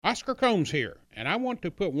Oscar Combs here, and I want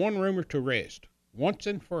to put one rumor to rest, once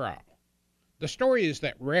and for all. The story is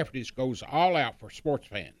that Rafferty's goes all out for sports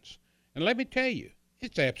fans. And let me tell you,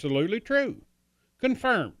 it's absolutely true.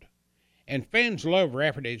 Confirmed. And fans love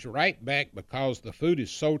Rafferty's right back because the food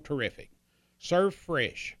is so terrific. Serve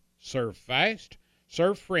fresh, serve fast,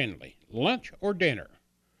 serve friendly, lunch or dinner.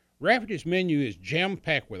 Rafferty's menu is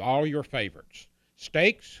jam-packed with all your favorites.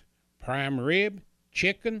 Steaks, prime rib,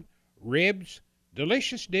 chicken, ribs,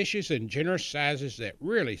 delicious dishes in generous sizes that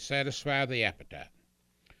really satisfy the appetite.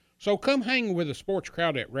 So come hang with the sports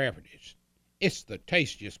crowd at Rafferty's. It's the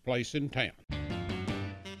tastiest place in town.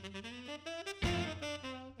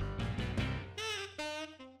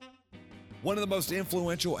 One of the most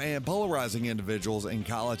influential and polarizing individuals in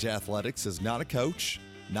college athletics is not a coach,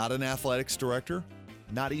 not an athletics director,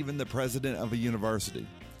 not even the president of a university.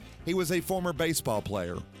 He was a former baseball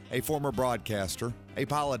player, a former broadcaster, a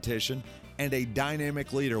politician, and a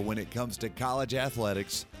dynamic leader when it comes to college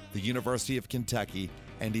athletics, the University of Kentucky,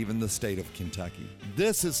 and even the state of Kentucky.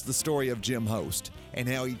 This is the story of Jim Host and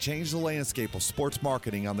how he changed the landscape of sports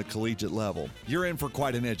marketing on the collegiate level. You're in for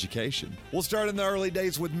quite an education. We'll start in the early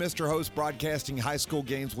days with Mr. Host broadcasting high school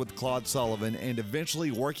games with Claude Sullivan and eventually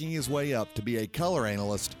working his way up to be a color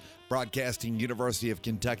analyst broadcasting University of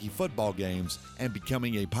Kentucky football games and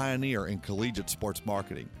becoming a pioneer in collegiate sports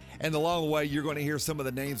marketing. And along the way, you're going to hear some of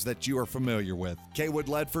the names that you are familiar with. Kaywood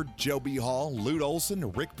Ledford, Joe B. Hall, Lute Olson,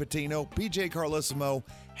 Rick Pitino, PJ Carlissimo,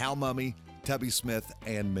 Hal Mummy, Tubby Smith,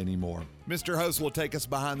 and many more. Mr. Host will take us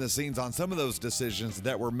behind the scenes on some of those decisions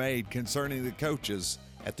that were made concerning the coaches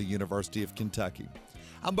at the University of Kentucky.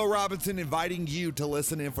 I'm Bo Robinson, inviting you to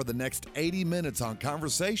listen in for the next 80 minutes on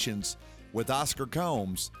conversations with Oscar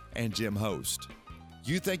Combs and Jim Host.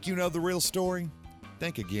 You think you know the real story?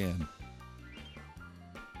 Think again.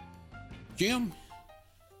 Jim,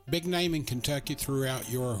 big name in Kentucky throughout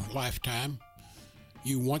your lifetime.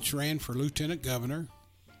 You once ran for lieutenant governor,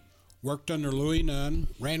 worked under Louis Nunn,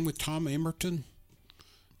 ran with Tom Emerton,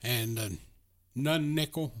 and Nunn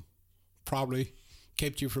Nickel probably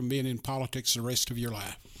kept you from being in politics the rest of your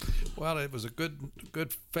life. Well, it was a good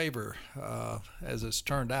favor, as it's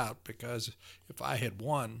turned out, because if I had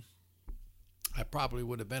won, I probably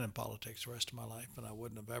would have been in politics the rest of my life, and I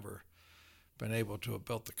wouldn't have ever been able to have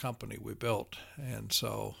built the company we built. And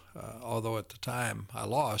so, although at the time I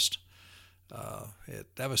lost,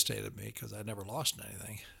 it devastated me because I never lost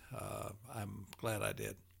anything. I'm glad I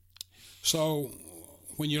did. So,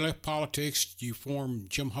 when you left politics, you formed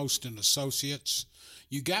Jim Host and Associates.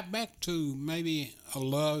 You got back to maybe a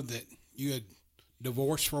love that you had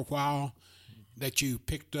divorced for a while, that you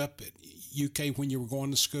picked up at UK when you were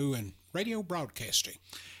going to school, and radio broadcasting.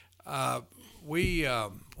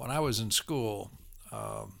 When I was in school,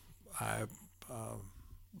 I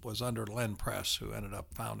was under Len Press, who ended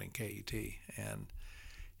up founding KET, and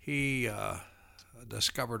he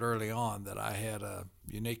discovered early on that I had a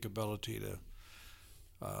unique ability to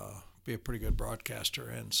be a pretty good broadcaster,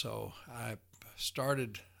 and so I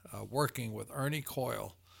started working with Ernie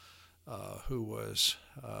Coyle,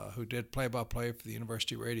 who did play-by-play for the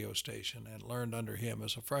university radio station, and learned under him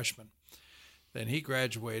as a freshman. Then he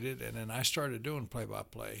graduated, and then I started doing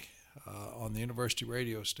play-by-play on the university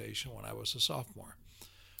radio station when I was a sophomore.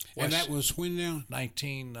 And that was when now?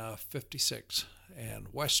 1956. And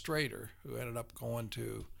Wes Strader, who ended up going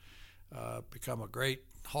to become a great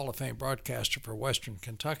Hall of Fame broadcaster for Western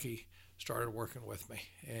Kentucky, started working with me.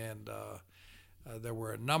 And there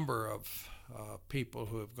were a number of people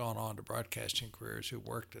who have gone on to broadcasting careers who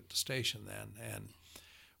worked at the station then. And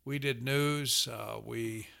we did news,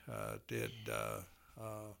 we did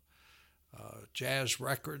jazz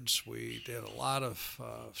records, we did a lot of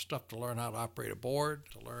stuff to learn how to operate a board,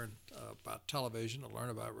 to learn about television, to learn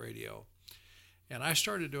about radio. And I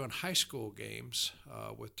started doing high school games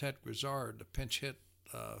with Ted Grizzard to pinch hit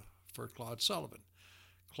for Claude Sullivan.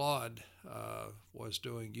 Claude was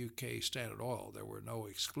doing UK Standard Oil. There were no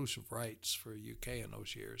exclusive rights for UK in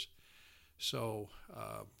those years. So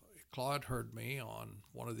Claude heard me on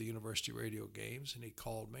one of the university radio games, and he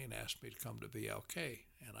called me and asked me to come to VLK.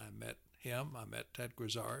 And I met him. I met Ted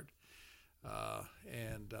Grizzard,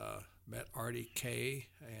 and met Artie Kay,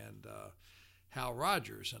 and Hal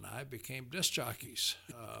Rogers, and I became disc jockeys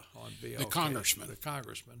on VLK. The congressman. The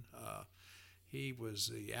congressman. He was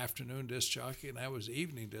the afternoon disc jockey, and I was the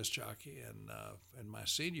evening disc jockey in my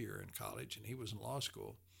senior year in college, and he was in law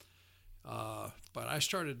school. But I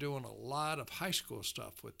started doing a lot of high school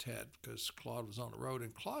stuff with Ted because Claude was on the road,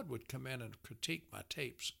 and Claude would come in and critique my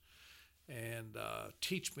tapes. and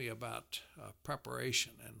teach me about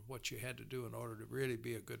preparation, and what you had to do in order to really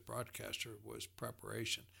be a good broadcaster was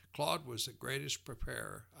preparation. Claude was the greatest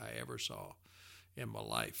preparer I ever saw in my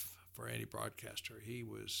life for any broadcaster. He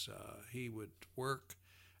would work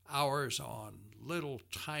hours on little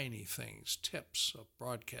tiny things, tips of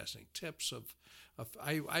broadcasting, tips of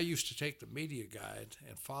I used to take the media guide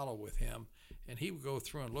and follow with him, and he would go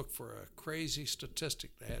through and look for a crazy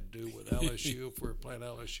statistic that had to do with LSU, if we were playing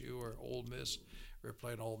LSU, or Ole Miss, we were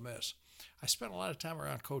playing Ole Miss. I spent a lot of time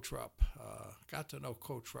around Coach Rupp, got to know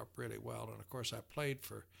Coach Rupp really well, and of course I played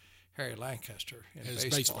for Harry Lancaster in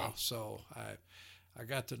baseball, so I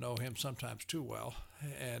got to know him sometimes too well,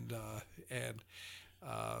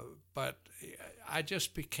 but I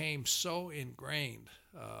just became so ingrained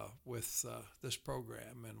with this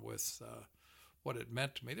program and with what it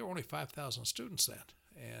meant to me. There were only 5,000 students then,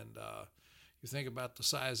 and you think about the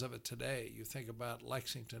size of it today. You think about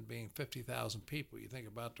Lexington being 50,000 people. You think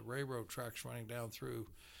about the railroad tracks running down through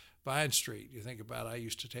Vine Street. You think about I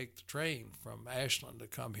used to take the train from Ashland to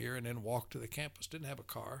come here and then walk to the campus. Didn't have a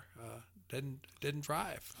car. Didn't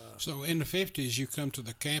drive. So in the 50s, you come to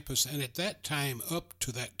the campus, and at that time, up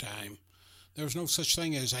to that time, there was no such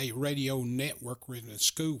thing as a radio network within the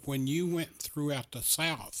school. When you went throughout the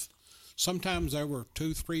South, sometimes there were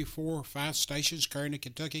 2, 3, 4, 5 stations carrying the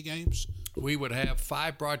Kentucky games. We would have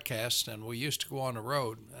 5 broadcasts, and we used to go on the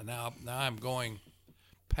road. And now I'm going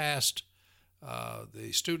past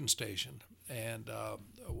the student station. And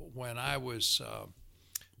when I was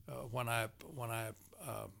when I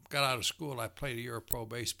got out of school, I played a year of pro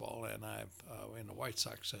baseball, and I in the White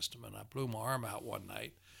Sox system, and I blew my arm out one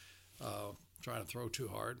night trying to throw too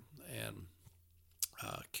hard, and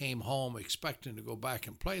came home expecting to go back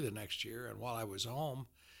and play the next year. And while I was home,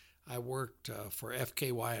 I worked for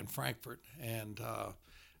FKY in Frankfort, and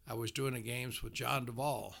I was doing the games with John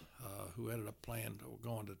Duvall, who ended up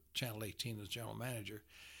going to Channel 18 as general manager,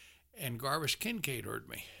 and Garvis Kincaid heard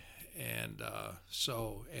me, and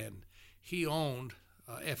he owned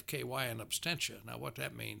FKY in absentia. Now, what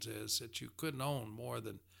that means is that you couldn't own more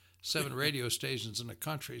than 7 radio stations in the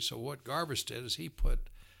country. So what Garvis did is he put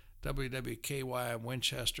WWKY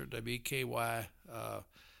Winchester, WKY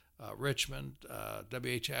Richmond,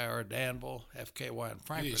 WHIR Danville, FKY in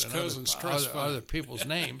Frankfurt, and other people's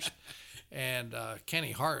names. And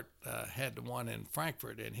Kenny Hart had the one in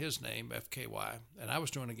Frankfurt in his name, FKY, and I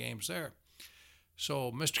was doing the games there.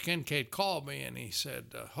 So Mr. Kincaid called me, and he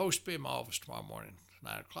said, host be in my office tomorrow morning,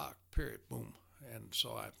 9 o'clock, period, boom. And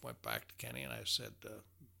so I went back to Kenny, and I said,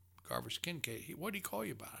 Garvis Kincaid, what did he call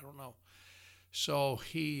you about? I don't know. So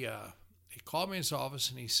he called me in his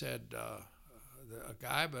office, and he said, a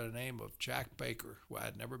guy by the name of Jack Baker, who I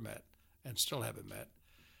had never met and still haven't met,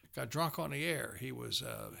 got drunk on the air. He was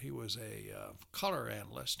a color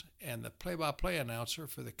analyst, and the play-by-play announcer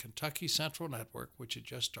for the Kentucky Central Network, which had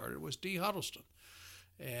just started, was Dee Huddleston,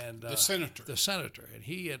 and the senator. And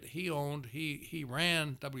he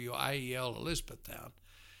ran WIEL Elizabethtown,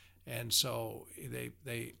 and so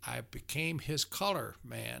I became his color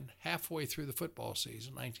man halfway through the football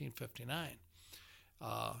season, 1959.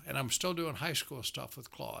 And I'm still doing high school stuff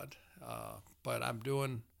with Claude, but I'm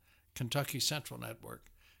doing Kentucky Central Network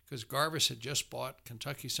because Garvis had just bought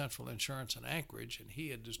Kentucky Central Insurance in Anchorage, and he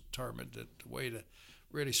had determined that the way to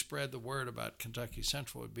really spread the word about Kentucky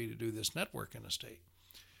Central would be to do this network in the state.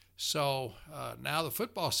 So now the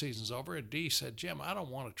football season's over, and Dee said, Jim, I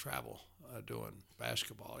don't want to travel doing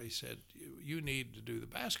basketball. He said, you need to do the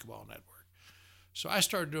basketball network. So I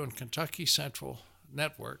started doing Kentucky Central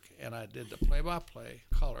Network, and I did the play-by-play,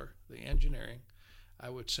 color, the engineering. I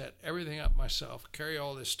would set everything up myself, carry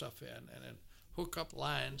all this stuff in, and then hook up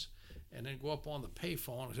lines, and then go up on the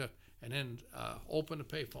payphone, and then open the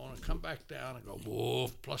payphone and come back down and go,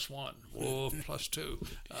 woof, +1, woof, +2,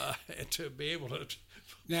 and to be able to...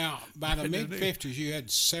 Now, by the mid-50s, you had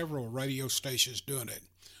several radio stations doing it,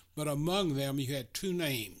 but among them, you had 2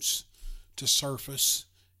 names to surface,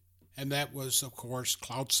 and that was, of course,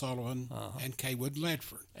 Claude Sullivan and Kaywood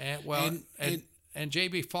Ledford. And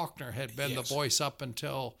J.B. Faulkner had been the voice up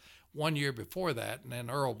until 1 year before that, and then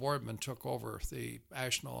Earl Boardman took over the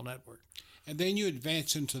Asheville network. And then you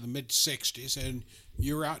advance into the mid-60s, and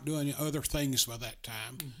you're out doing other things by that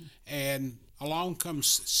time. Mm-hmm. And along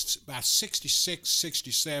comes, by 66,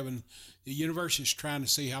 67, the university's trying to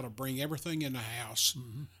see how to bring everything in the house,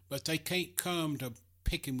 but they can't come to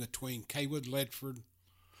picking between Kaywood Ledford.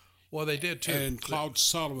 Well, they did too. And Claude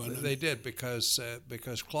Sullivan. They did because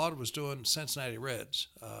Claude was doing Cincinnati Reds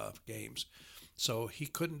games, so he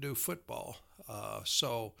couldn't do football.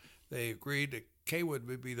 So they agreed that Kaywood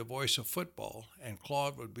would be the voice of football and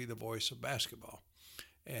Claude would be the voice of basketball.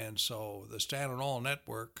 And so the Standard Oil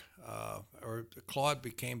Network, or Claude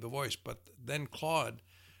became the voice, but then Claude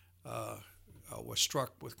was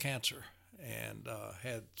struck with cancer and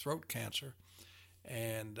had throat cancer,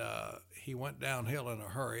 and he went downhill in a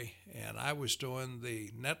hurry. And I was doing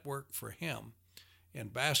the network for him in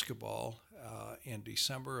basketball in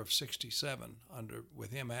December of '67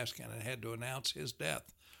 with him asking, and I had to announce his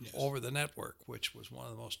death over the network, which was one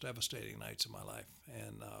of the most devastating nights of my life.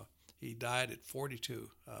 And he died at 42.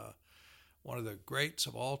 One of the greats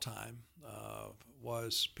of all time.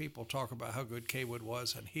 Was people talk about how good Kaywood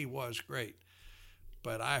was, and he was great.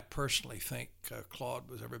 But I personally think Claude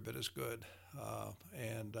was every bit as good.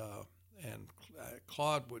 And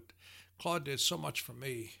Claude did so much for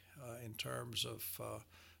me in terms of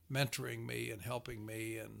mentoring me and helping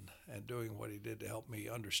me and doing what he did to help me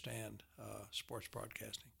understand sports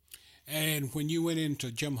broadcasting. And when you went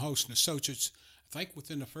into Jim Host and Associates, I think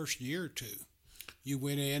within the first year or two, you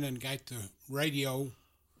went in and got the radio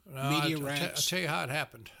media rights. I'll tell you how it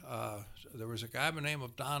happened. There was a guy by the name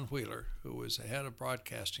of Don Wheeler who was the head of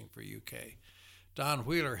broadcasting for UK. Don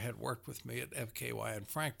Wheeler had worked with me at FKY in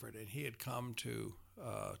Frankfurt, and he had come to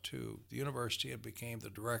the university and became the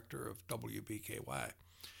director of WBKY.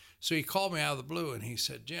 So he called me out of the blue and he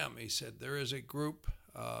said, Jim, he said, there is a group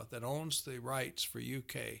that owns the rights for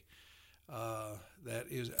UK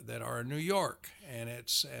that are in New York, and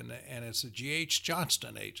it's the G.H.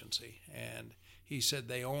 Johnston Agency, and he said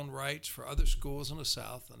they own rights for other schools in the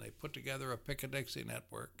South, and they put together a Pick-a-Dixie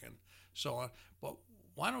network and so on. But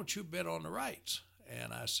why don't you bid on the rights?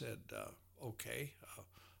 And I said, okay.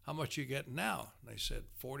 How much you getting now? And they said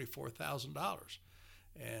 $44,000.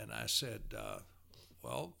 And I said,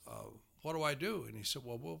 well, what do I do? And he said,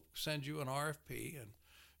 well, we'll send you an RFP, and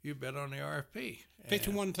you bid on the RFP.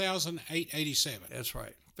 $51,887. That's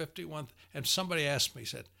right, 51. And somebody asked me,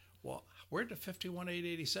 said, well, where did the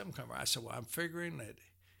 $51,887 come from? I said, well, I'm figuring that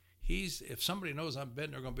if somebody knows I'm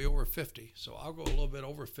bidding, they're going to be over 50. So I'll go a little bit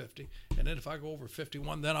over 50. And then if I go over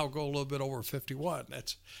 51, then I'll go a little bit over 51.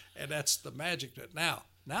 That's the magic to it. Now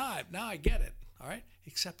I get it, all right?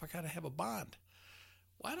 Except I got to have a bond.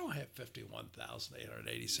 Well, I don't have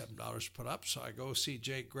 $51,887 put up. So I go see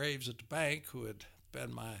Jake Graves at the bank, who had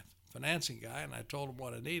been my financing guy, and I told him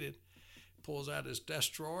what I needed. He pulls out his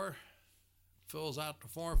desk drawer, fills out the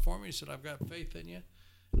form for me. He said, I've got faith in you,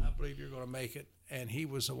 and I believe you're going to make it. And he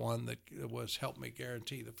was the one that helped me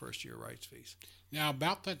guarantee the first year rights fees. Now,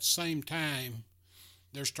 about that same time,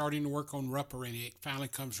 they're starting to work on Rupper, and it finally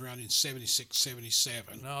comes around in 76,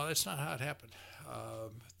 77. No, that's not how it happened.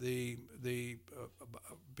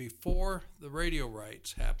 Before the radio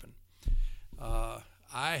rights happened,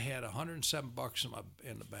 I had $107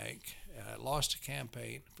 in the bank. I lost a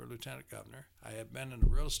campaign for lieutenant governor. I had been in the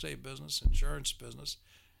real estate business, insurance business,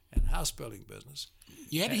 and house building business.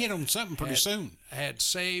 You had to hit on something pretty soon. I had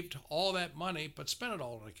saved all that money, but spent it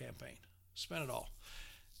all on a campaign. Spent it all.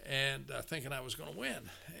 And thinking I was going to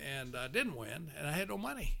win. And I didn't win, and I had no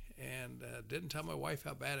money. And didn't tell my wife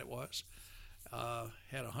how bad it was.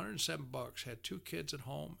 Had $107, had 2 kids at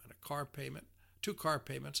home, and a car payment, 2 car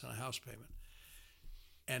payments, and a house payment.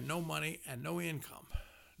 And no money and no income.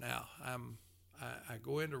 Now, I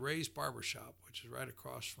go into Ray's Barbershop, which is right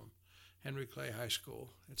across from Henry Clay High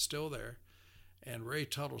School. It's still there. And Ray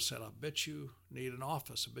Tuttle said, I bet you need an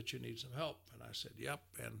office. I bet you need some help. And I said, yep.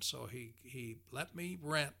 And so he let me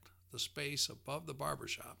rent the space above the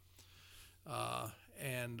barbershop.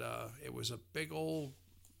 And it was a big old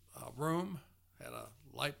room, had a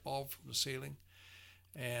light bulb from the ceiling.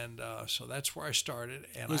 And so that's where I started.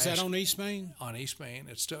 And was that on East Main? On East Main.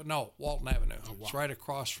 It's still, no, Walton Avenue. Oh, wow. It's right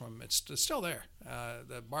across from, it's still there.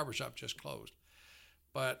 The barbershop just closed.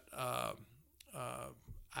 But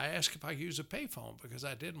I asked if I could use a payphone because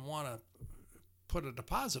I didn't want to put a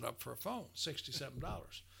deposit up for a phone, $67.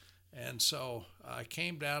 And so I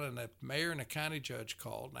came down, and the mayor and the county judge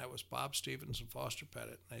called, and that was Bob Stevens and Foster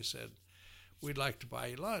Pettit. And they said, we'd like to buy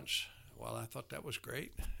you lunch. Well, I thought that was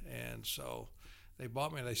great. And so they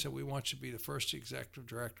bought me, and they said, we want you to be the first executive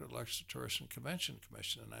director of the Lexington Tourist and Convention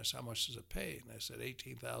Commission. And I said, how much does it pay? And they said,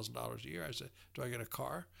 $18,000 a year. I said, do I get a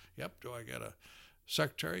car? Yep. Do I get a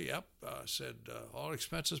secretary? Yep. Said, all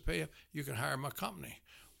expenses paid. You can hire my company.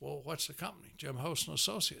 Well, what's the company? Jim Host and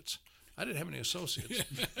Associates. I didn't have any associates.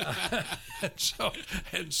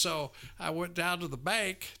 and so I went down to the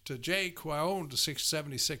bank to Jake, who I owned the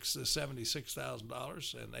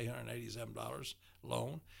 $76,000 and $887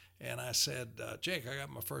 loan. And I said, Jake, I got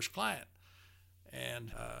my first client.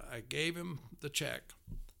 And I gave him the check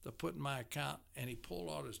to put in my account, and he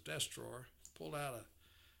pulled out his desk drawer, pulled out a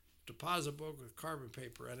deposit book with carbon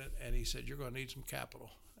paper in it, and he said, "You're going to need some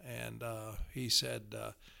capital." And he said,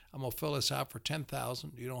 "I'm going to fill this out for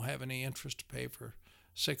 $10,000. You don't have any interest to pay for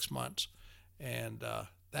 6 months," and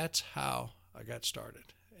that's how I got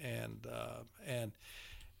started. And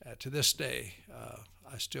to this day,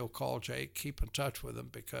 I still call Jake, keep in touch with him,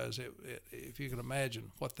 because if you can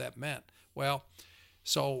imagine what that meant. Well,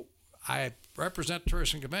 so I represent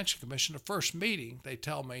Tourist and Convention Commission. The first meeting, they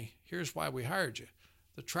tell me, "Here's why we hired you.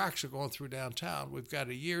 The tracks are going through downtown. We've got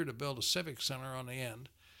a year to build a civic center on the end.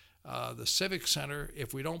 The civic center,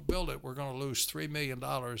 if we don't build it, we're going to lose $3 million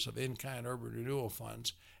of in-kind urban renewal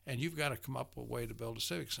funds, and you've got to come up with a way to build a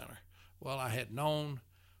civic center." Well, I had known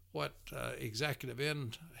what Executive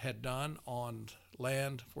Inn had done on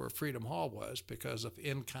land where Freedom Hall was because of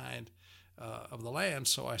in-kind of the land.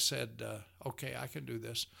 So I said, okay, I can do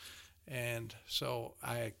this. And so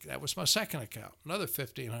that was my second account, another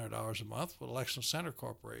 $1,500 a month with Election Center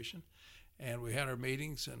Corporation. And we had our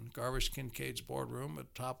meetings in Garvish Kincaid's boardroom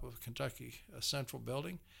at the top of Kentucky Central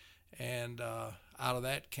Building. And out of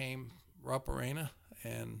that came Rupp Arena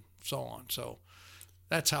and so on. So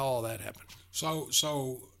that's how all that happened. So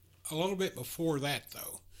a little bit before that,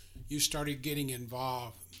 though, you started getting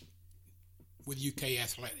involved with UK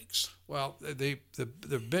athletics. Well, the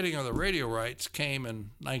bidding of the radio rights came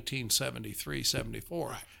in 1973, 74.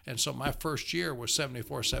 Right. And so my first year was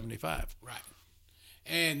 74, 75. Right.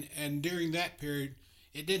 And during that period,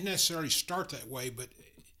 it didn't necessarily start that way, but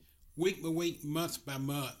week by week, month by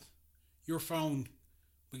month, your phone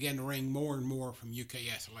began to ring more and more from UK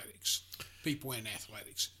athletics, people in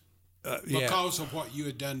athletics, because of what you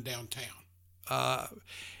had done downtown. I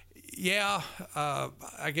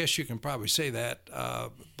guess you can probably say that,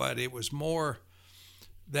 but it was more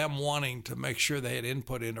them wanting to make sure they had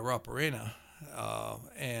input into Rupp Arena,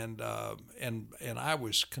 and I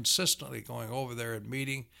was consistently going over there and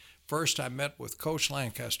meeting. First, I met with Coach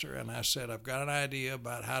Lancaster, and I said, "I've got an idea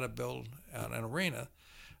about how to build an arena."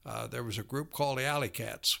 There was a group called the Alley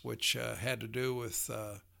Cats, which had to do with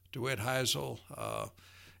DeWitt Heisel,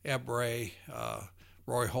 Eb Ray,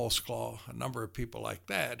 Roy Holsclaw, a number of people like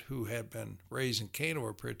that who had been raising cane over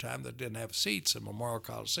a period of time that didn't have seats in Memorial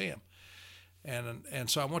Coliseum. And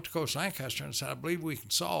so I went to Coach Lancaster and said, "I believe we can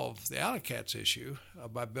solve the Alley Cats issue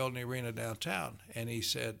by building an arena downtown." And he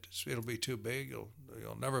said, "It'll be too big. You'll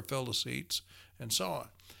never fill the seats," and so on.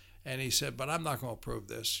 And he said, "But I'm not going to approve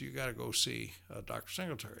this. You got to go see Dr.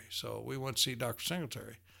 Singletary." So we went to see Dr.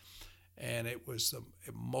 Singletary. And it was one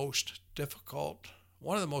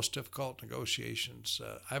of the most difficult negotiations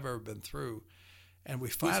I've ever been through. And we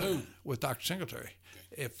finally, with Dr. Singletary,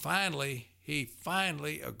 he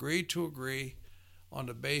finally agreed to agree on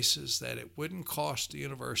the basis that it wouldn't cost the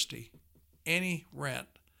university any rent.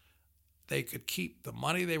 They could keep the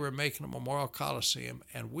money they were making at Memorial Coliseum,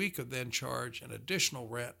 and we could then charge an additional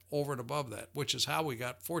rent over and above that, which is how we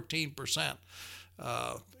got 14%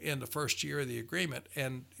 in the first year of the agreement.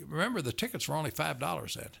 And remember, the tickets were only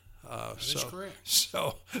 $5 then. That's correct.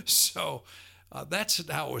 So that's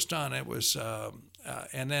how it was done. It was,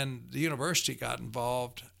 and then the university got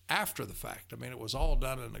involved after the fact. I mean, it was all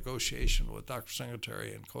done in negotiation with Dr.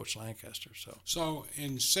 Singletary and Coach Lancaster. So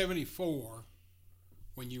in '74,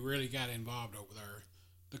 when you really got involved over there,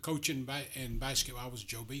 the coach in basketball was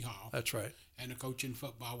Joe B. Hall. That's right. And the coach in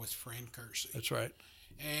football was Fran Kersey. That's right.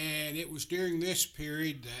 And it was during this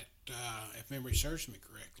period that, if memory serves me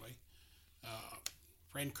correctly,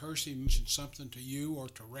 Fran Kersey mentioned something to you or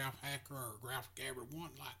to Ralph Hacker or Ralph Gabbard,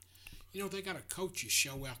 they got a coaches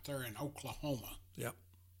show out there in Oklahoma. Yep.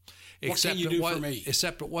 What can you do for me?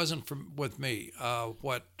 Except it wasn't with me.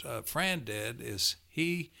 What Fran did is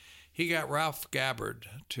he got Ralph Gabbard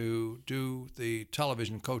to do the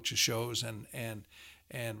television coaches shows, and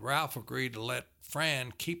Ralph agreed to let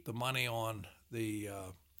Fran keep the money on the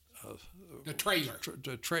trailer,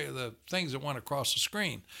 the things that went across the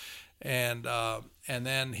screen. And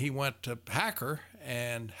then he went to Hacker,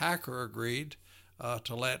 and Hacker agreed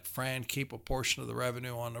to let Fran keep a portion of the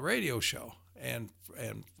revenue on the radio show. And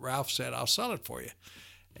Ralph said, "I'll sell it for you."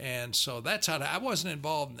 And so that's how I wasn't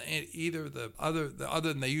involved in either other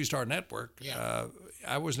than they used our network. Yeah.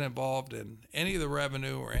 I wasn't involved in any of the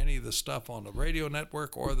revenue or any of the stuff on the radio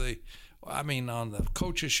network or on the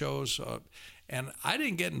coaches shows. And I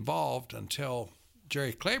didn't get involved until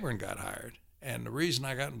Jerry Claiborne got hired. And the reason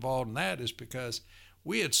I got involved in that is because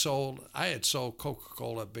I had sold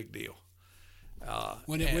Coca-Cola a big deal.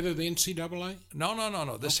 Whether the NCAA?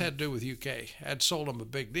 No. This had to do with UK. I had sold them a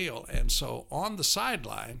big deal. And so on the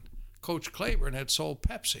sideline, Coach Claiborne had sold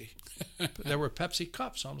Pepsi. There were Pepsi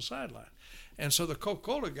cups on the sideline. And so the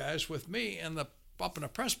Coca-Cola guy's with me up in the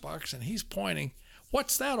press box, and he's pointing,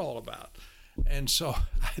 what's that all about? And so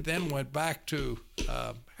I then went back to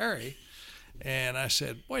Harry, and I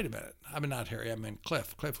said, wait a minute. I mean, not Harry, I meant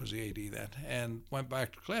Cliff. Cliff was the AD then. And went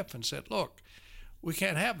back to Cliff and said, look, we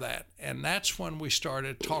can't have that. And that's when we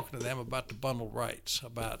started talking to them about the bundled rights,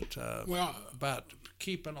 about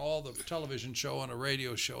keeping all the television show and a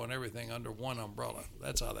radio show and everything under one umbrella.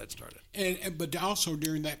 That's how that started. But also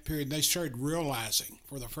during that period, they started realizing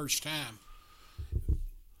for the first time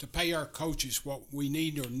to pay our coaches what we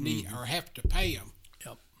need or have to pay them.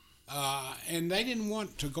 Yep. And they didn't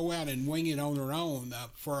want to go out and wing it on their own.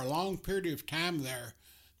 For a long period of time there,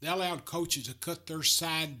 they allowed coaches to cut their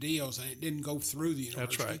side deals, and it didn't go through the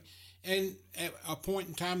university. That's right. And at a point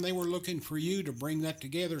in time, they were looking for you to bring that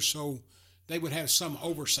together so they would have some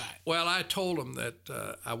oversight. Well, I told them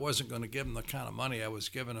that I wasn't going to give them the kind of money I was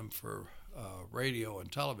giving them for radio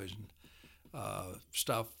and television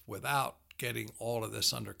stuff without getting all of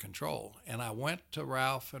this under control. And I went to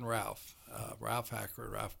Ralph Hacker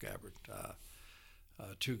and Ralph Gabbard,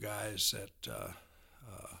 two guys that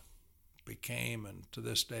became and to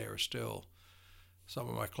this day are still some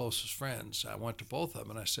of my closest friends. I went to both of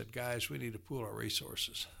them and I said, guys, we need to pool our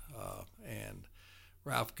resources. And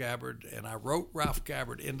Ralph Gabbard, and I wrote Ralph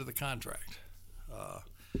Gabbard into the contract,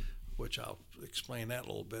 which I'll explain that a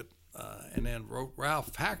little bit, and then wrote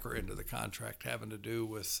Ralph Hacker into the contract having to do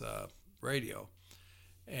with radio.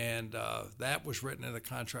 And that was written in the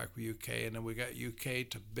contract with UK, and then we got UK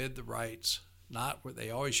to bid the rights, not where they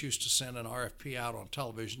always used to send an RFP out on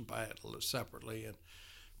television, buy it separately and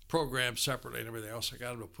program separately and everything else. I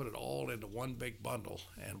got them to put it all into one big bundle,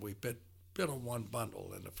 and we bid on one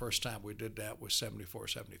bundle, and the first time we did that was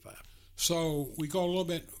 74-75. So we go a little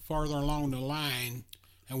bit farther along the line,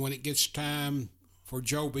 and when it gets time for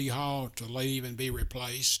Joe B. Hall to leave and be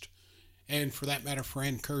replaced, and for that matter,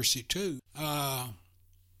 Fran Kersey too,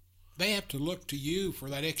 they have to look to you for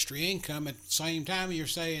that extra income. At the same time, you're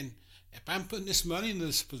saying, if I'm putting this money in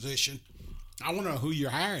this position, I want to know who you're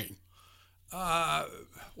hiring.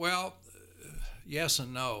 Well, yes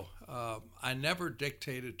and no. I never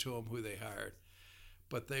dictated to them who they hired,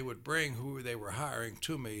 but they would bring who they were hiring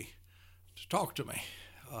to me to talk to me.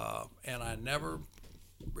 And I never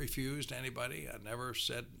refused anybody. I never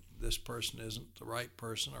said this person isn't the right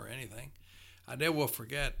person or anything. I never will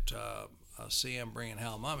forget CM bringing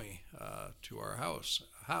Hal Mumme to our house,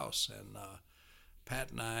 and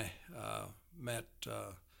Pat and I met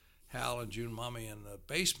Hal and June Mumme in the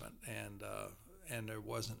basement, and there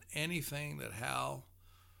wasn't anything that Hal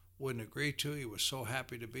wouldn't agree to. He was so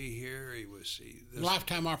happy to be here.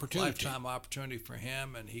 Lifetime opportunity. Lifetime opportunity for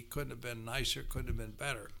him, and he couldn't have been nicer, couldn't have been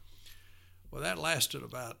better. Well, that lasted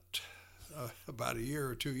about a year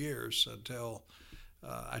or 2 years until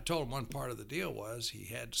I told him one part of the deal was he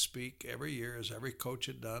had to speak every year, as every coach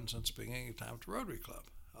had done since the beginning of time, to Rotary Club.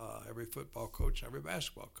 Every football coach, every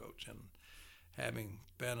basketball coach, and having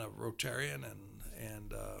been a Rotarian,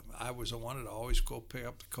 and I was the one that always go pick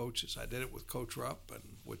up the coaches. I did it with Coach Rupp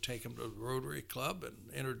and would take them to the Rotary Club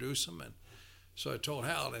and introduce them. And so I told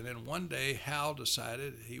Hal, and then one day Hal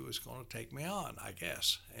decided he was going to take me on, I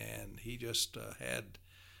guess. And he just had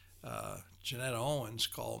Janetta Owens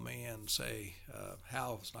call me and say,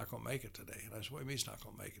 Hal's not going to make it today. And I said, what do you mean he's not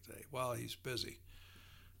going to make it today? Well, he's busy.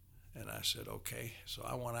 And I said, okay. So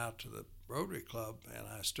I went out to the Rotary Club, and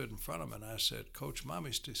I stood in front of him, and I said, Coach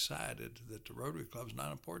Mumme's decided that the Rotary Club's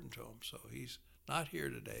not important to him, so he's not here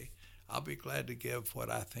today. I'll be glad to give what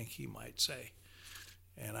I think he might say.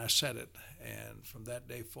 And I said it, and from that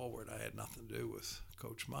day forward, I had nothing to do with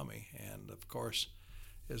Coach Mumme. And, of course,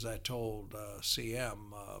 as I told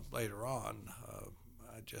CM later on,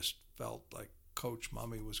 I just felt like Coach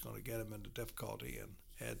Mumme was going to get him into difficulty and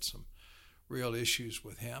had some real issues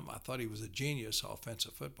with him. I thought he was a genius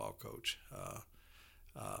offensive football coach,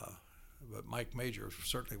 but Mike Major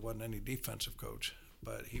certainly wasn't any defensive coach,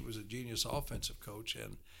 but he was a genius offensive coach.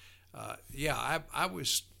 And I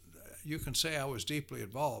was, you can say I was deeply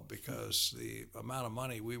involved because the amount of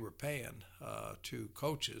money we were paying to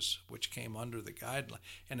coaches, which came under the guideline.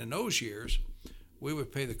 And in those years, we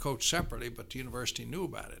would pay the coach separately, but the university knew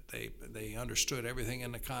about it. They understood everything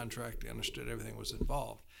in the contract. They understood everything was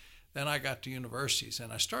involved. Then I got to universities,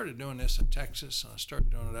 and I started doing this in Texas, and I started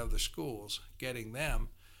doing it at other schools, getting them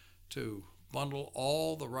to bundle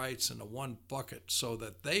all the rights into one bucket so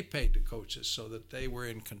that they paid the coaches, so that they were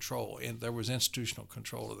in control, and there was institutional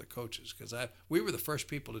control of the coaches. Because we were the first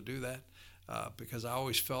people to do that, because I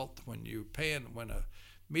always felt when a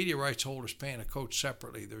media rights holder is paying a coach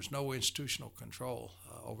separately, there's no institutional control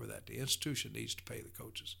over that. The institution needs to pay the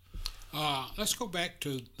coaches. Let's go back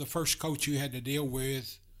to the first coach you had to deal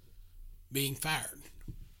with being fired.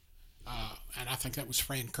 and I think that was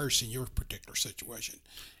Fran Kersey in your particular situation.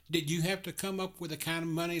 Did you have to come up with the kind of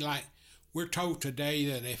money like we're told today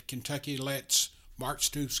that if Kentucky lets Mark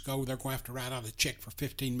Stoops go, they're going to have to write out a check for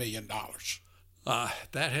 $15 million?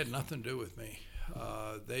 That had nothing to do with me.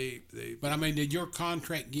 But I mean, did your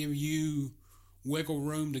contract give you wiggle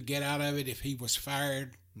room to get out of it if he was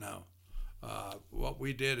fired? No. What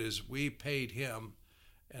we did is we paid him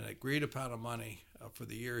an agreed upon of money for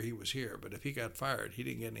the year he was here. But if he got fired, he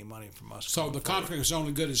didn't get any money from us. So the contract was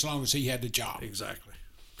only good as long as he had the job. Exactly.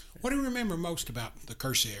 What do you remember most about the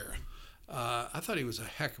Kersey era? I thought he was a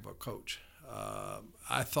heck of a coach.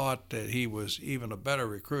 I thought that he was even a better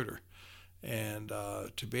recruiter. And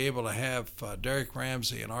to be able to have Derek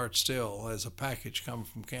Ramsey and Art Still as a package coming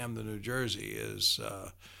from Camden, New Jersey is,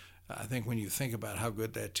 I think when you think about how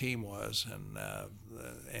good that team was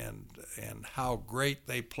and how great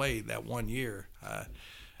they played that one year.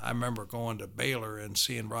 I remember going to Baylor and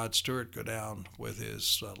seeing Rod Stewart go down with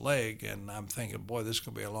his leg, and I'm thinking, boy, this is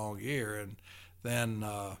going to be a long year. And then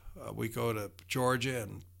we go to Georgia,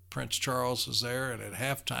 and Prince Charles is there, and at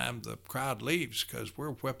halftime the crowd leaves because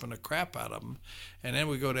we're whipping the crap out of them. And then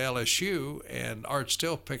we go to LSU, and Art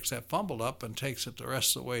Still picks that fumble up and takes it the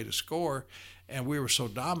rest of the way to score, and we were so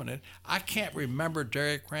dominant. I can't remember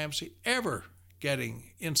Derek Ramsey ever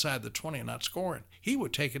getting inside the 20 and not scoring. He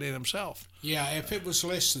would take it in himself. Yeah, if it was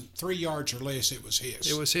less than 3 yards or less, it was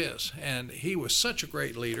his. It was his, and he was such a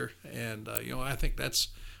great leader. And I think that's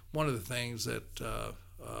one of the things that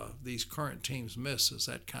these current teams miss is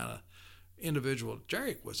that kind of individual.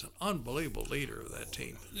 Derek was an unbelievable leader of that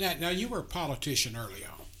team. Now you were a politician early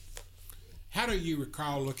on. How do you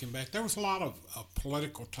recall looking back? There was a lot of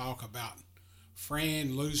political talk about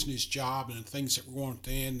Fran losing his job and things that were going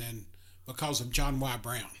to end, and because of John Y.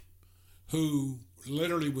 Brown, who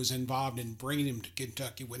literally was involved in bringing him to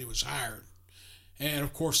Kentucky when he was hired. And,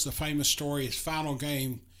 of course, the famous story, his final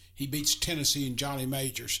game, he beats Tennessee and Johnny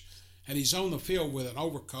Majors, and he's on the field with an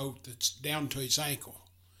overcoat that's down to his ankle.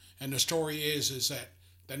 And the story is that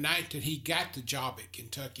the night that he got the job at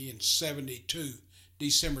Kentucky in 72,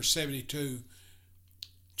 December 72,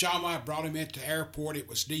 John White brought him into the airport. It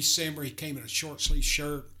was December. He came in a short-sleeved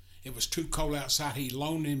shirt. It was too cold outside. He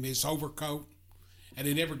loaned him his overcoat, and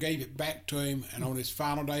he never gave it back to him. And on his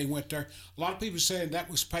final day, he went there. A lot of people said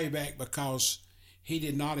that was payback because he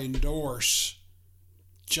did not endorse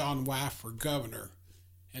John White for governor,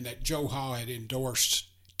 and that Joe Hall had endorsed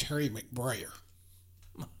Terry McBrayer.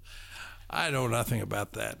 I know nothing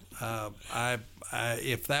about that.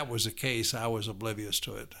 If that was the case, I was oblivious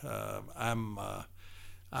to it.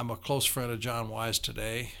 I'm a close friend of John Wise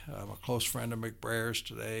today. I'm a close friend of McBrayer's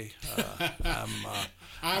today.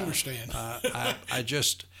 I understand. I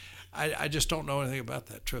just don't know anything about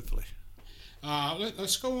that, truthfully.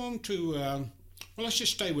 Let's go on to, let's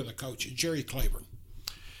just stay with the coach, Jerry Claiborne.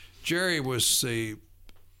 Jerry was the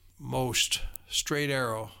most straight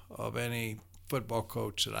arrow of any football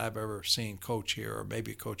coach that I've ever seen coach here or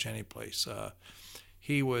maybe coach any place.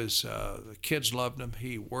 He was, the kids loved him.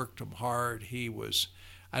 He worked them hard.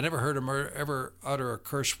 I never heard him ever utter a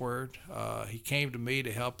curse word. He came to me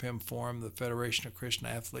to help him form the Federation of Christian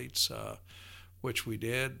Athletes, which we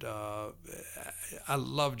did. I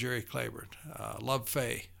love Jerry Claiborne. Love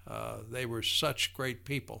Fay. They were such great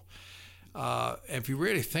people. If you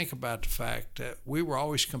really think about the fact that we were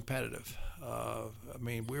always competitive.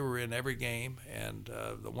 We were in every game, and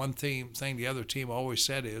the one thing the other team always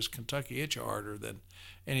said is Kentucky hit you harder than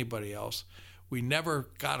anybody else. We never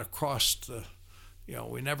got across to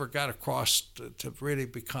really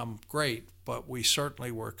become great, but we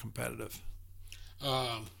certainly were competitive.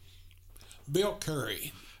 Bill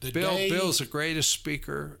Curry. Bill's the greatest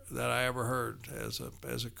speaker that I ever heard as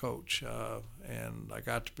a coach, and I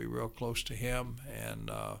got to be real close to him. And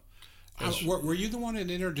were you the one that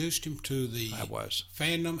introduced him to the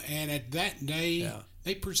fandom? And at that day,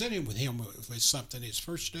 they presented with him with something his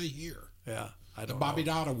first day here. Yeah, the Bobby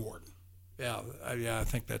Dodd Award. Yeah, I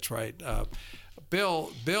think that's right.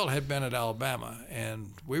 Bill had been at Alabama,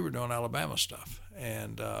 and we were doing Alabama stuff,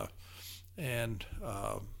 and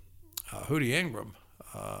Hootie Ingram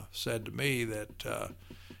said to me that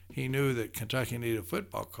he knew that Kentucky needed a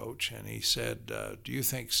football coach, and he said, do you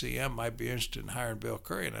think CM might be interested in hiring Bill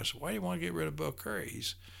Curry? And I said, why do you want to get rid of Bill Curry?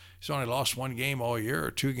 He's only lost one game all year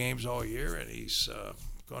or two games all year, and he's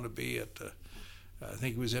going to be at I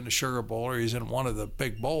think he was in the Sugar Bowl, or he's in one of the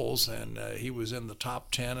big bowls, and he was in the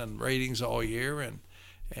top 10 in ratings all year, and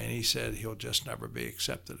he said he'll just never be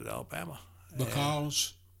accepted at Alabama.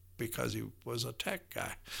 Because he was a Tech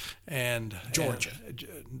guy.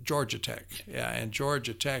 Georgia Tech. Yeah, and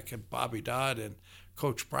Georgia Tech and Bobby Dodd and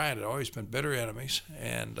Coach Bryant had always been bitter enemies,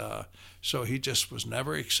 and so he just was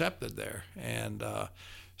never accepted there. And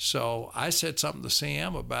so I said something to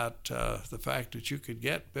CM about the fact that you could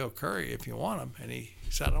get Bill Curry if you want him, and he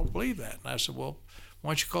said, I don't believe that. And I said, well, why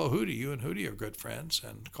don't you call Hootie? You and Hootie are good friends,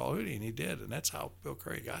 and call Hootie. And he did, and that's how Bill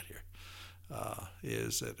Curry got here.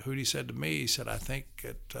 Is that Hootie said to me, he said, I think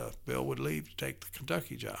that Bill would leave to take the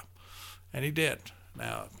Kentucky job. And he did.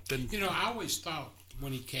 Now, didn't. I always thought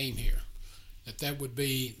when he came here that would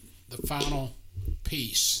be the final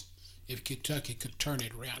piece if Kentucky could turn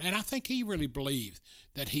it around. And I think he really believed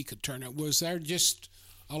that he could turn it. Was there just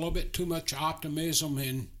a little bit too much optimism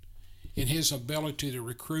in his ability to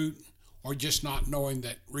recruit, or just not knowing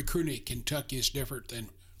that recruiting at Kentucky is different than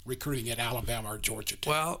recruiting at Alabama or Georgia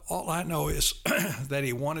Tech? Well, all I know is that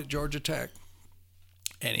he wanted Georgia Tech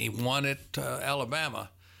and he wanted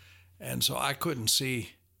Alabama. And so I couldn't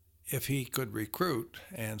see if he could recruit.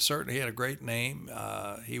 And certainly he had a great name.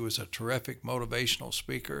 He was a terrific motivational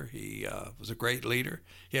speaker. He was a great leader.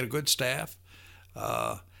 He had a good staff.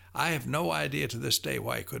 I have no idea to this day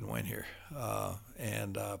why he couldn't win here,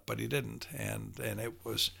 but he didn't. And it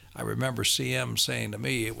was. I remember CM saying to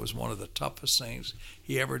me it was one of the toughest things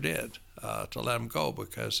he ever did to let him go,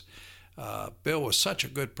 because Bill was such a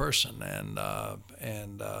good person,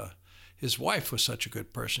 and his wife was such a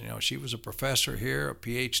good person. She was a professor here, a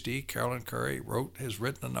PhD. Carolyn Curry has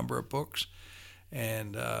written a number of books.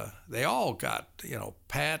 And they all got,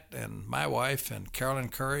 Pat and my wife and Carolyn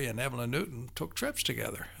Curry and Evelyn Newton took trips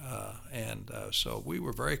together. So we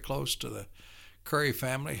were very close to the Curry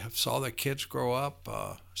family. Saw their kids grow up.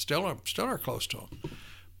 Still are close to them.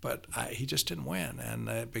 But he just didn't win. And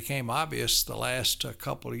it became obvious the last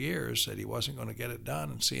couple of years that he wasn't going to get it done.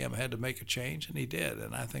 And CM had to make a change, and he did.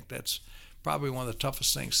 And I think that's probably one of the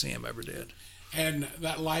toughest things CM ever did. And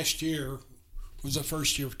that last year was the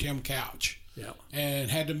first year of Tim Couch. Yeah. And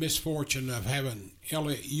had the misfortune of having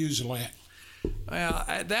Elliot Uselet. Well,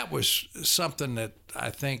 that was something that I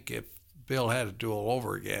think if Bill had to do all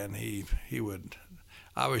over again, he would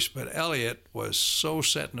obviously. But Elliot was so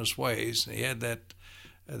set in his ways, and he had that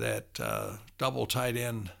double tight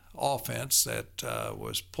end offense that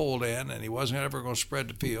was pulled in, and he wasn't ever going to spread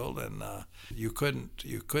the field. And you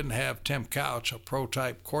couldn't have Tim Couch, a pro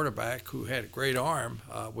type quarterback who had a great arm,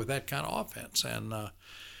 with that kind of offense. And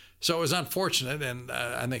so it was unfortunate, and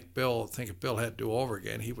I think if Bill had to do over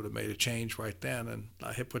again, he would have made a change right then and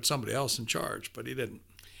he put somebody else in charge, but he didn't.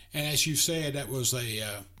 And as you said, that was a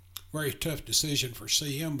very tough decision for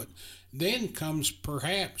CM. But then comes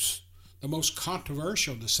perhaps the most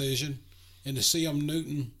controversial decision in the CM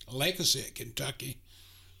Newton legacy at Kentucky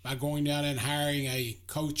by going down and hiring a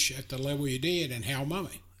coach at the level you did in Hal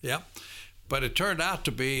Mumme. Yeah, but it turned out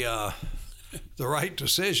to be the right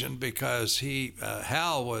decision, because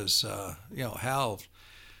Hal was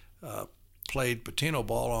played Patino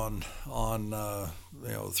ball on the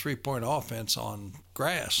 3-point offense on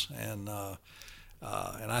grass, and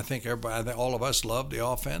I think all of us loved the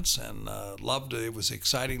offense and loved it. It was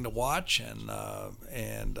exciting to watch, and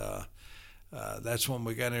that's when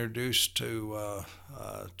we got introduced to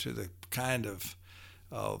the kind of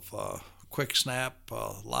quick snap,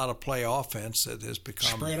 a lot of play offense that has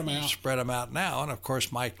become spread them out now. And of course,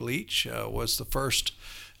 Mike Leach was the first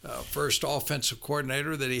offensive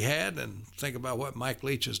coordinator that he had, and think about what Mike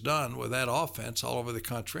Leach has done with that offense all over the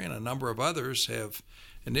country, and a number of others have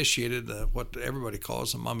initiated what everybody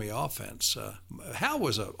calls the Mumme offense. Hal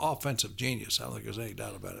was an offensive genius. I don't think there's any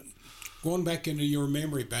doubt about it. Going back into your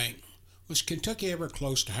memory bank, was Kentucky ever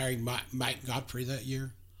close to hiring Mike Godfrey that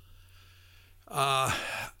year?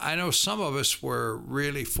 I know some of us were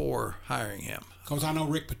really for hiring him. Because I know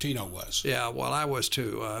Rick Pitino was. Yeah, well, I was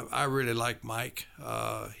too. I really liked Mike.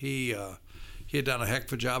 He had done a heck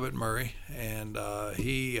of a job at Murray, and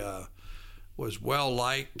he was well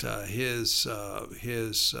liked. His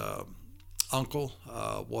uncle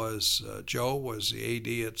was Joe, was the AD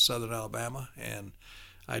at Southern Alabama, and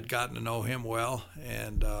I'd gotten to know him well.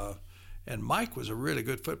 And Mike was a really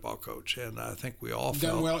good football coach, and I think we all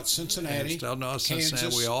felt done well at Cincinnati,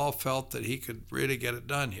 Kansas. We all felt that he could really get it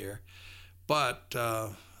done here, but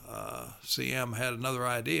CM had another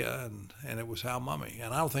idea, and it was Hal Mumme,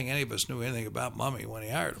 and I don't think any of us knew anything about Mumme when he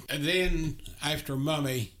hired him. And then after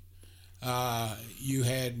Mumme, you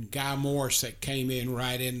had Guy Morris that came in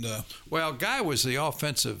right into. Well, Guy was the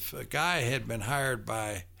offensive. Guy had been hired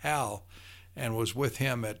by Hal and was with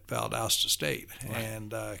him at Valdosta State, right,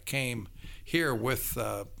 and came here with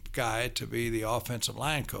Guy to be the offensive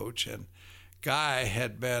line coach. And Guy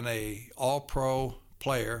had been a all-pro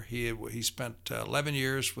player. He spent 11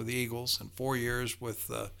 years with the Eagles and 4 years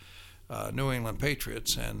with New England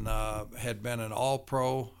Patriots, and had been an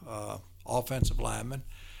All-Pro offensive lineman.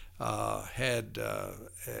 And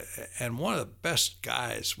one of the best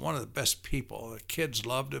guys, one of the best people. The kids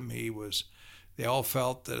loved him. They all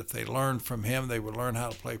felt that if they learned from him, they would learn how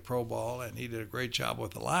to play pro ball, and he did a great job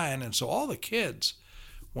with the line. And so all the kids,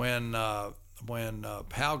 when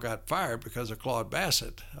Hal got fired because of Claude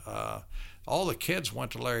Bassett, all the kids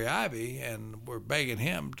went to Larry Ivy and were begging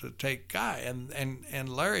him to take Guy, and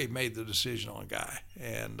Larry made the decision on Guy,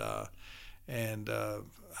 and I'll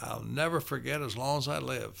never forget as long as I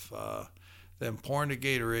live them pouring the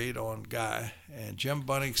Gatorade on Guy, and Jim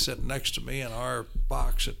Bunning sitting next to me in our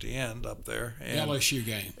box at the end up there. And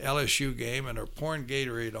LSU game, and they're pouring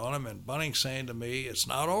Gatorade on him, and Bunning saying to me, "It's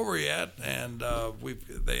not over yet," and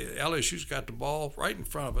LSU's got the ball right in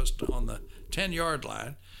front of us on the 10-yard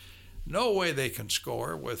line. No way they can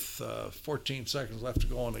score with 14 seconds left to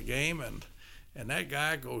go in the game, and that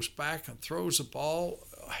guy goes back and throws the ball,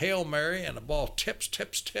 Hail Mary, and the ball tips,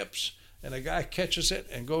 and the guy catches it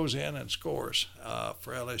and goes in and scores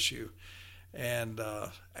for LSU. And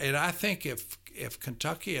I think if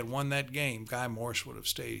Kentucky had won that game, Guy Morse would have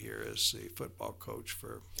stayed here as the football coach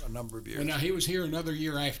for a number of years. Well, now he was here another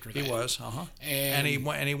year after that. He was, and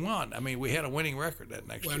he won. I mean, we had a winning record that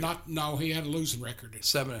next year. He had a losing record.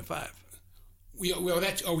 7-5.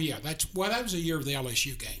 That was a year of the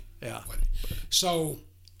LSU game. Yeah. So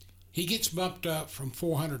he gets bumped up from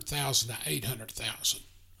 400,000 to 800,000,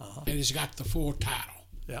 and he's got the full title.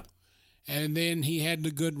 Yeah. And then he had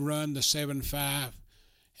the good run, the 7-5,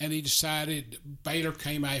 and he decided Baylor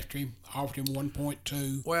came after him, offered him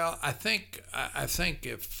 1.2. Well, I think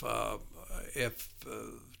if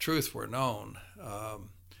truth were known,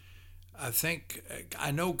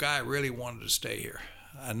 I know Guy really wanted to stay here.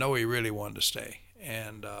 I know he really wanted to stay,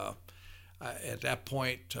 and at that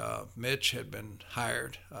point, Mitch had been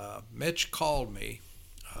hired. Mitch called me.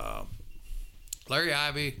 Larry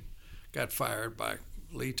Ivy got fired by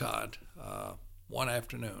Lee Todd one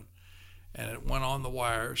afternoon, and it went on the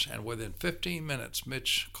wires, and within 15 minutes,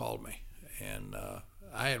 Mitch called me. And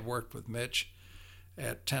I had worked with Mitch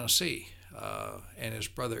at Tennessee, and his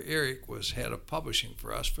brother Eric was head of publishing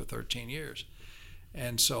for us for 13 years.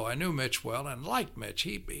 And so I knew Mitch well and liked Mitch.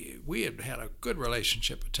 We had had a good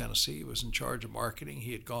relationship at Tennessee. He was in charge of marketing.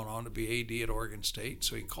 He had gone on to be AD at Oregon State.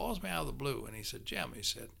 So he calls me out of the blue, and he said, "Jim," he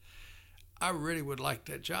said, "I really would like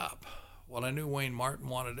that job." Well, I knew Wayne Martin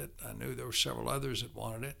wanted it. I knew there were several others that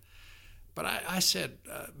wanted it. But I said,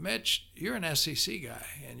 "Mitch, you're an SEC guy,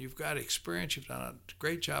 and you've got experience. You've done a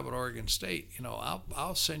great job at Oregon State. You know,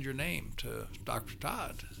 I'll send your name to Dr.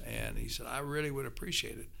 Todd." And he said, "I really would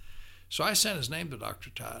appreciate it." So I sent his name to Dr.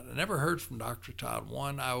 Todd. I never heard from Dr. Todd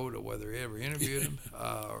one iota whether he ever interviewed him,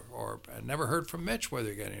 or I never heard from Mitch whether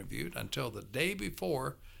he got interviewed until the day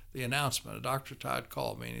before the announcement. Dr. Todd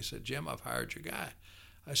called me and he said, "Jim, I've hired your guy."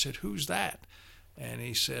 I said, "Who's that?" And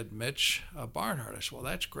he said, "Mitch Barnhart." I said, "Well,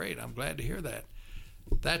 that's great. I'm glad to hear that."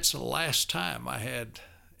 That's the last time I had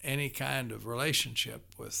any kind of relationship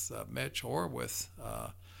with Mitch or with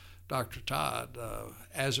Dr. Todd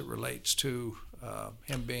as it relates to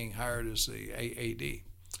him being hired as the AD.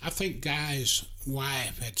 I think Guy's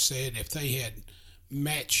wife had said if they had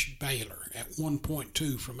matched Baylor at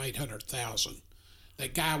 1.2 from 800,000,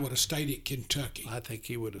 that Guy would have stayed at Kentucky. I think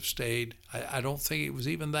he would have stayed. I don't think it was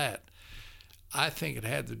even that. I think it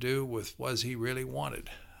had to do with was he really wanted,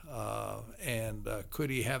 and could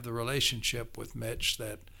he have the relationship with Mitch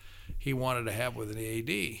that he wanted to have with an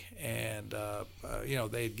AD. And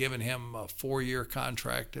they had given him a 4-year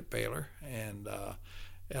contract at Baylor and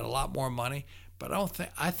had a lot more money. But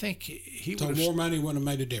I think he would have. So more money wouldn't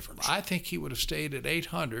have made a difference. I think he would have stayed at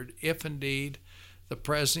 800 if indeed the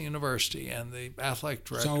president of the university and the athletic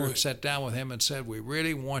director sat down with him and said, "We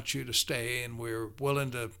really want you to stay, and we're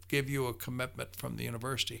willing to give you a commitment from the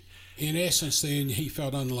university." In essence, then he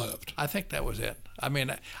felt unloved. I think that was it. I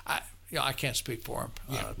mean, I can't speak for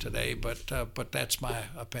him today, but that's my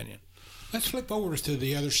opinion. Let's flip over to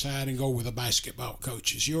the other side and go with the basketball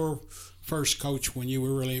coaches. Your first coach when you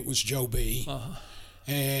were really, it was Joe B.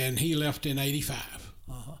 And he left in 85.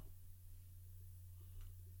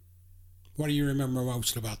 What do you remember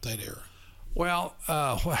most about that era? Well,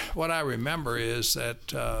 what I remember is that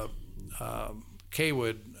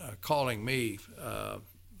Kaywood calling me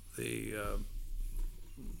the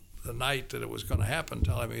night that it was going to happen,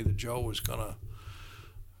 telling me that Joe was going to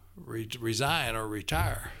resign or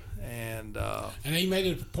retire. And he made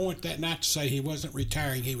it a point that night to say he wasn't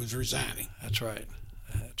retiring, he was resigning. That's right.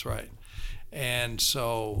 And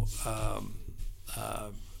so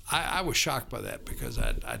I was shocked by that because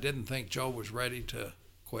I didn't think Joe was ready to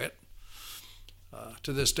quit.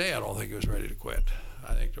 To this day, I don't think he was ready to quit.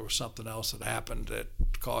 I think there was something else that happened that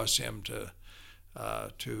caused him to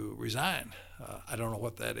resign. I don't know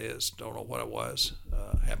what that is. Don't know what it was.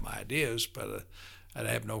 I have my ideas, but I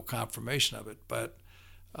have no confirmation of it. But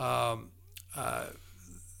the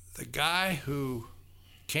guy who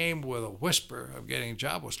came with a whisper of getting a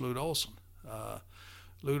job was Lute Olson.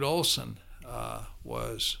 Lute Olson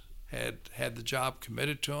had the job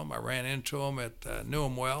committed to him. I ran into him knew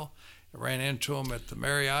him well. I ran into him at the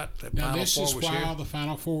Marriott. Now, this is while the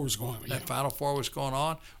Final Four was going on. That Final Four was going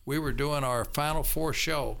on. We were doing our Final Four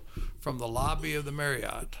show from the lobby of the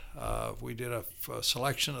Marriott. We did a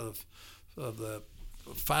selection of the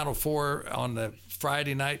Final Four on the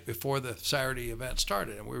Friday night before the Saturday event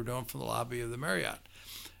started, and we were doing from the lobby of the Marriott.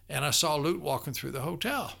 And I saw Lute walking through the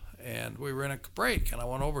hotel, and we were in a break, and I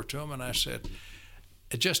went over to him, and I said,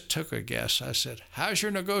 it just took a guess. I said, how's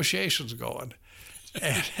your negotiations going?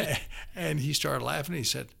 And he started laughing. He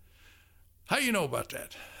said, how do you know about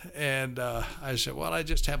that? And I said, well, I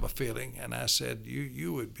just have a feeling. And I said,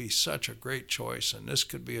 you would be such a great choice, and this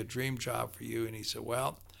could be a dream job for you. And he said,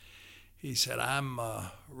 well, I'm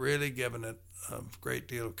really giving it a great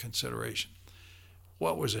deal of consideration.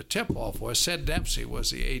 What was a tip-off was Sid Dempsey was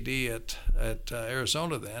the AD at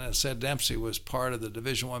Arizona then, and Sid Dempsey was part of the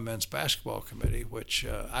Division I men's basketball committee, which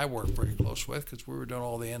I worked very close with because we were doing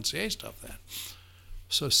all the NCAA stuff then.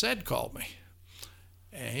 So Sid called me,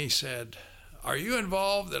 and he said, are you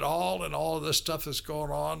involved at all in all of this stuff that's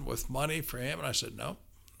going on with money for him? And I said, no,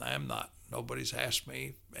 I am not. Nobody's asked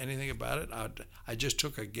me anything about it. I just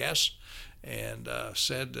took a guess and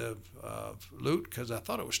said to Lute, because I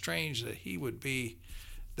thought it was strange that he would be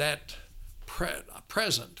that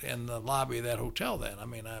present in the lobby of that hotel then. I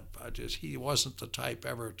mean, he wasn't the type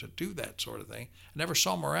ever to do that sort of thing. I never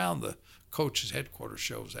saw him around the coach's headquarters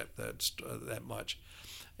shows that much.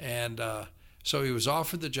 And so he was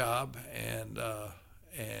offered the job, and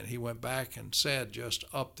he went back and said, just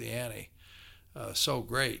up the ante. So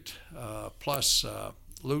great. Plus,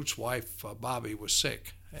 Lute's wife, Bobby, was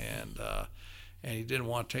sick, and he didn't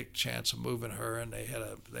want to take the chance of moving her, and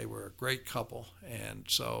they were a great couple, and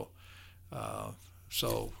so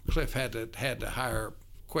Cliff had to hire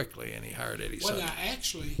quickly, and he hired Eddie Sutton. Well, now,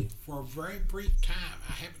 actually, for a very brief time,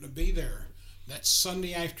 I happened to be there. That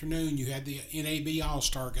Sunday afternoon, you had the NAB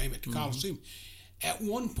All-Star game at the Coliseum. At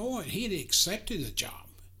one point, he had accepted the job,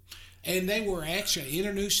 and they were actually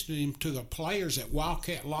introducing him to the players at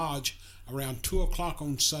Wildcat Lodge around 2 o'clock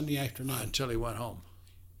on Sunday afternoon. Until he went home.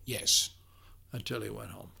 Yes. Until he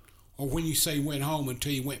went home. Or when you say went home,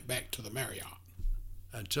 until he went back to the Marriott.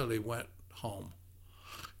 Until he went home.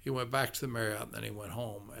 He went back to the Marriott, and then he went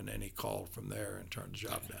home, and then he called from there and turned the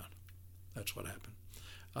job down. That's what happened.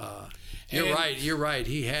 You're right.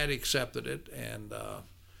 He had accepted it, and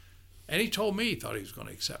he told me he thought he was going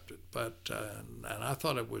to accept it, but and I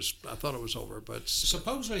thought it was over. But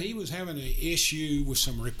supposedly he was having an issue with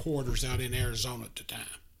some reporters out in Arizona at the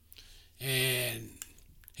time, and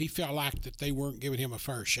he felt like that they weren't giving him a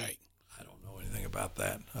fair shake. I don't know anything about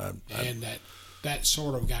that. And that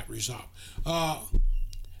sort of got resolved.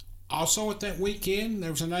 Also at that weekend,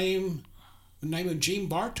 there was the name of Gene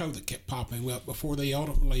Bartow that kept popping up before they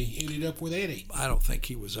ultimately ended up with Eddie. I don't think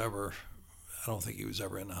he was ever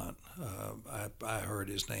in the hunt. I heard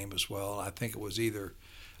his name as well. I think it was either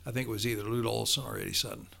Lute Olson or Eddie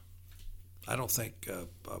Sutton. I don't think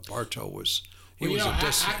Bartow was. He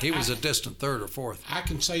was a distant third or fourth. I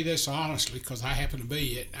can say this honestly because I happened to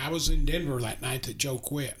be it. I was in Denver that night that Joe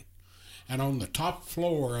quit, and on the top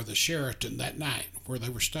floor of the Sheraton that night where they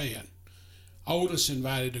were staying, Otis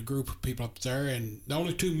invited a group of people up there, and the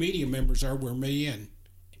only two media members there were me and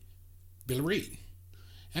Billy Reed.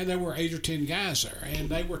 And there were 8 or 10 guys there, and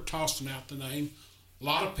they were tossing out the name. A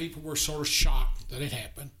lot of people were sort of shocked that it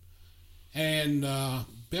happened. And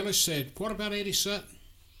Billy said, what about Eddie Sutton?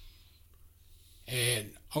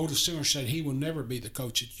 And Otis Singer said he will never be the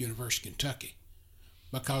coach at the University of Kentucky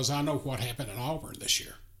because I know what happened at Auburn this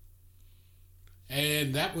year.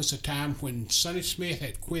 And that was the time when Sonny Smith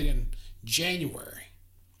had quit in January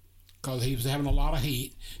because he was having a lot of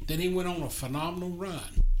heat. Then he went on a phenomenal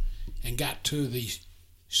run and got to the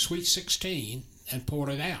Sweet 16 and pulled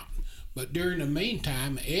it out. But during the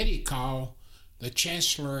meantime, Eddie called the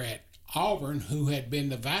chancellor at Auburn, who had been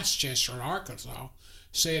the vice chancellor in Arkansas,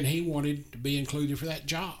 saying he wanted to be included for that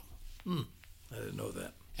job. I didn't know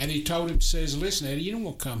that. And he told him, says, listen, Eddie, you don't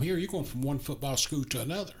want to come here. You're going from one football school to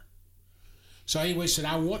another. So anyway, he said,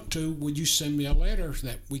 I want to. Would you send me a letter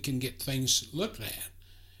that we can get things looked at?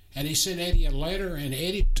 And he sent Eddie a letter, and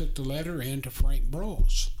Eddie took the letter in to Frank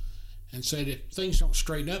Broyles and said, if things don't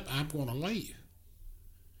straighten up, I'm going to leave.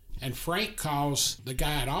 And Frank calls the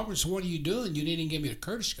guy at Auburn and says, "What are you doing? You didn't give me the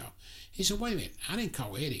courtesy call." He said, "Wait a minute. I didn't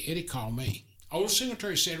call Eddie. Eddie called me." Old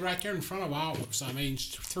Singletary said right there in front of all of us, I mean,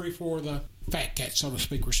 3 or 4 of the fat cats, so to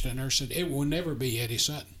speak, were standing there, said, "It will never be Eddie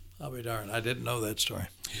Sutton." I'll be darned. I didn't know that story.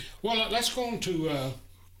 Well, let's go on to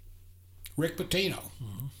Rick Pitino.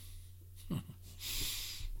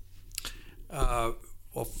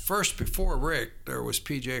 Well, first, before Rick, there was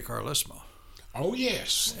P.J. Carlissimo. Oh,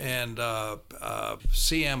 yes. And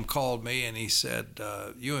CM called me and he said,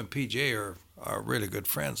 "You and PJ are really good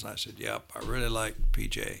friends." And I said, "Yep, I really like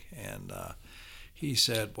PJ." And he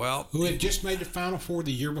said, "Well," who had just made the Final Four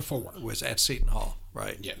the year before. Was at Seton Hall,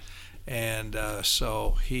 right? Yeah. And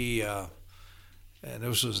so he, and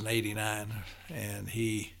this was in '89, and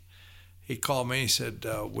he called me and he said,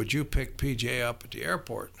 "Would you pick PJ up at the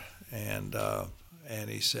airport?" And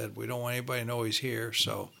he said, "We don't want anybody to know he's here."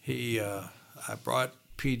 So I brought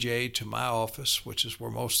PJ to my office, which is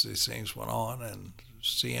where most of these things went on, and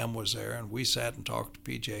CM was there, and we sat and talked to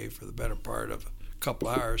PJ for the better part of a couple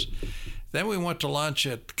hours. Then we went to lunch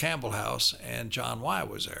at Campbell House, and John Y.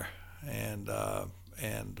 was there, and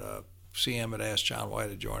CM had asked John Y.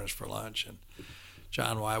 to join us for lunch, and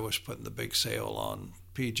John Y. was putting the big sale on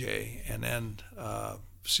PJ, and then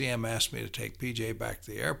CM asked me to take PJ back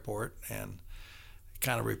to the airport and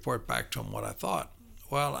kind of report back to him what I thought.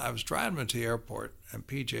 Well, I was driving him to the airport, and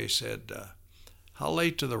PJ said, "How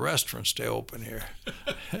late do the restaurants stay open here?"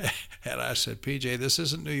 And I said, "PJ, this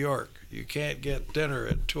isn't New York. You can't get dinner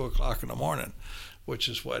at 2 o'clock in the morning," which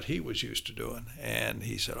is what he was used to doing. And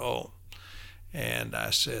he said, "Oh." And I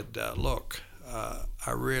said, "Look,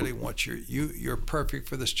 I really want you're perfect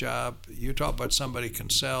for this job. You talk about somebody can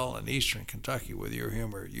sell in Eastern Kentucky with your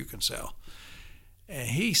humor, you can sell." And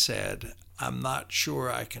he said, "I'm not sure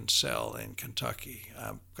I can sell in Kentucky.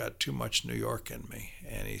 I've got too much New York in me."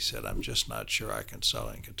 And he said, "I'm just not sure I can sell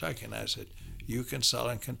in Kentucky." And I said, "You can sell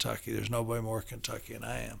in Kentucky. There's nobody more Kentucky than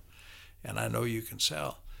I am. And I know you can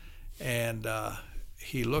sell." And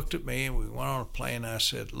he looked at me, and we went on a plane. And I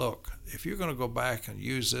said, "Look, if you're going to go back and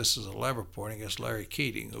use this as a lever point against Larry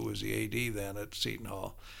Keating, who was the AD then at Seton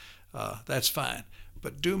Hall, that's fine.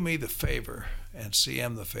 But do me the favor and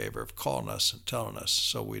CM the favor of calling us and telling us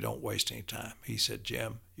so we don't waste any time." He said,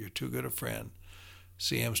 "Jim, you're too good a friend.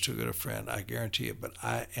 CM's too good a friend, I guarantee you."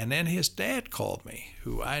 And then his dad called me,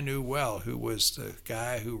 who I knew well, who was the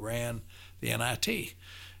guy who ran the NIT.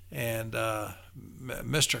 And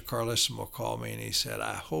Mr. Carlissimo called me and he said,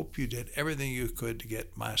 "I hope you did everything you could to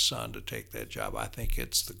get my son to take that job. I think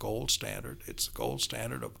it's the gold standard. It's the gold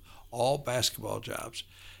standard of all basketball jobs.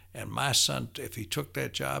 And my son, if he took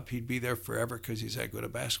that job, he'd be there forever because he's that good a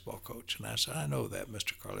basketball coach." And I said, "I know that,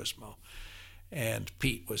 Mr. Carlissimo." And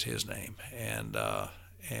Pete was his name. And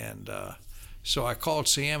so I called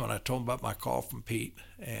CM and I told him about my call from Pete.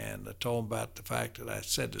 And I told him about the fact that I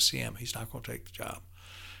said to CM, he's not going to take the job.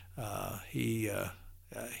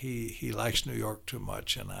 He likes New York too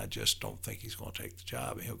much, and I just don't think he's going to take the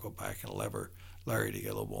job. And he'll go back and lever Larry to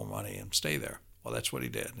get a little more money and stay there. Well, that's what he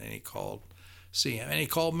did. And he called CM, and he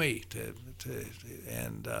called me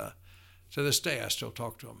and to this day I still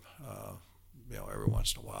talk to him, every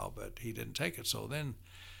once in a while. But he didn't take it. So then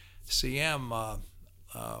CM,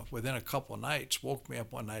 within a couple of nights, woke me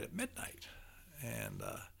up one night at midnight, and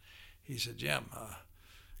he said, "Jim,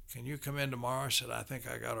 can you come in tomorrow?" I said, "I think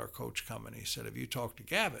I got our coach coming." He said, "Have you talked to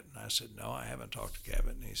Gavin?" And I said, "No, I haven't talked to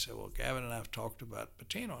Gavin." And he said, "Well, Gavin and I have talked about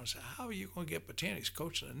Pitino." I said, "How are you going to get Pitino? He's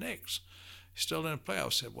coaching the Knicks. He's still in the playoffs."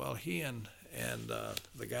 I said, "Well, he and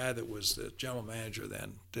the guy that was the general manager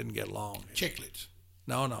then didn't get along." Chicklets.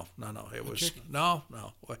 No. It was no.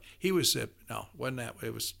 He was no, wasn't that?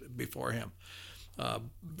 It was before him.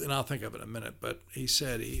 And I'll think of it in a minute. But he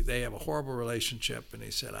said they have a horrible relationship, and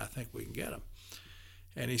he said, "I think we can get him."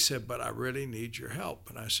 And he said, "But I really need your help."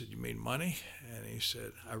 And I said, "You mean money?" And he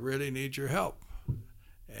said, "I really need your help."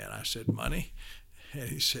 And I said, "Money?" And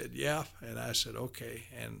he said, "Yeah." And I said, "Okay."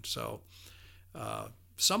 And so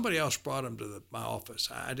somebody else brought him to my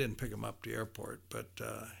office. I didn't pick him up at the airport, but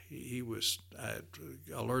I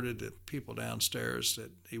alerted the people downstairs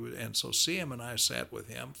that he was. And so CM and I sat with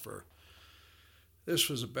him for, this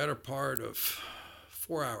was a better part of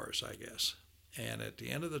 4 hours, I guess. And at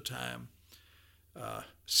the end of the time,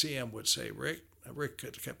 CM would say, Rick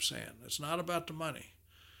kept saying, "It's not about the money."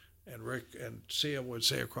 And CM would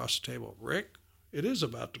say across the table, "Rick, it is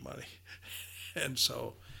about the money." And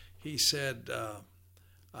so he said,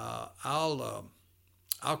 I'll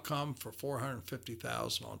come for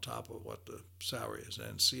 $450,000 on top of what the salary is."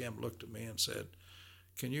 And CM looked at me and said,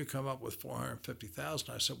 "Can you come up with $450,000?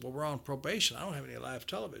 I said, "Well, we're on probation. I don't have any live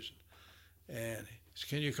television." And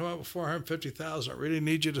Can you come up with 450,000? I really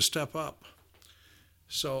need you to step up.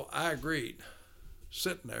 So I agreed,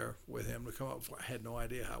 sitting there with him to come up with, I had no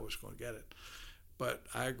idea how I was going to get it, but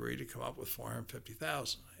I agreed to come up with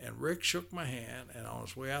 450,000. And Rick shook my hand, and on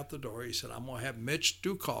his way out the door, he said, I'm going to have Mitch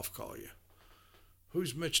Dukoff call you.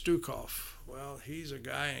 Who's Mitch Dukoff? Well, he's a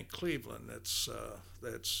guy in Cleveland that's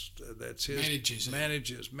his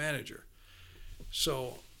manager.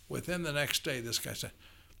 So within the next day, this guy said,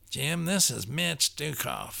 Jim, this is Mitch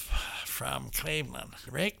Dukoff from Cleveland.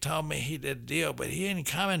 Rick told me he did a deal, but he ain't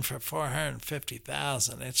coming for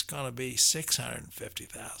 450,000. It's going to be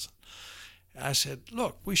 650,000. I said,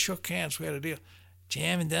 look, we shook hands. We had a deal.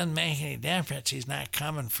 Jim, it doesn't make any difference. He's not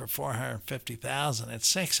coming for 450,000. It's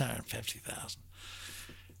 650,000.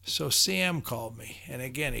 So CM called me, and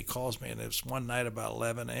again, he calls me, and it was one night about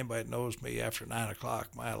 11. Anybody that knows me, after 9 o'clock,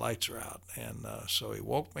 my lights are out. And so he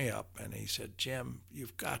woke me up, and he said, Jim,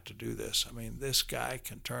 you've got to do this. I mean, this guy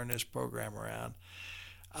can turn this program around.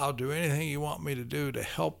 I'll do anything you want me to do to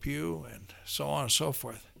help you, and so on and so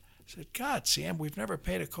forth. I said, God, CM, we've never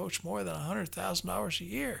paid a coach more than $100,000 a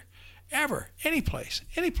year, ever, any place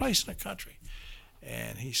in the country.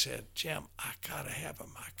 And he said, Jim, I gotta have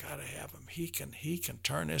him. He can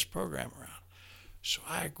turn this program around. So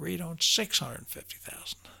I agreed on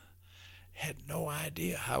 650,000. Had no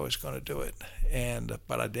idea how I was going to do it,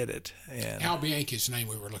 but I did it. And Al Bianchi's the name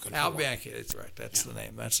we were looking for. Al Bianchi, that's right. That's the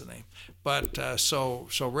name. But so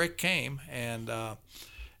Rick came, and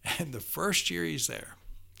the first year he's there,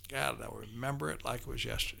 God, I remember it like it was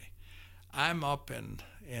yesterday. I'm up in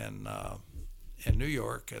New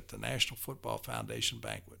York at the National Football Foundation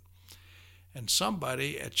banquet. And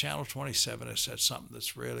somebody at Channel 27 has said something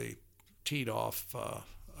that's really teed off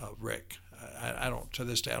Rick. I don't, to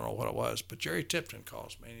this day, I don't know what it was, but Jerry Tipton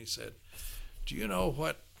calls me and he said, do you know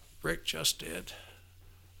what Rick just did?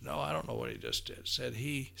 No, I don't know what he just did.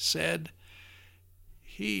 He said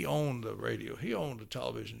he owned the radio, he owned the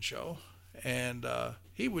television show, and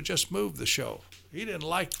he would just move the show. He didn't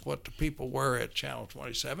like what the people were at Channel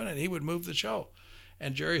 27, and he would move the show.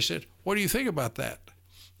 And Jerry said, what do you think about that?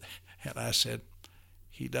 And I said,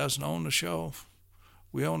 he doesn't own the show.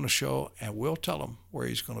 We own the show, and we'll tell him where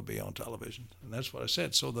he's going to be on television. And that's what I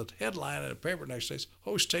said. So the headline in the paper next day is,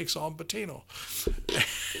 host takes on Pitino.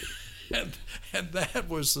 and that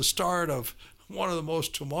was the start of one of the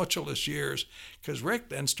most tumultuous years, because Rick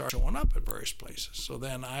then started showing up at various places. So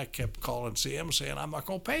then I kept calling CM saying, I'm not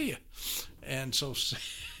going to pay you. And so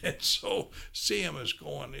CM is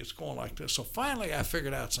going like this. So finally I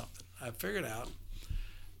figured out something. I figured out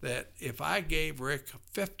that if I gave Rick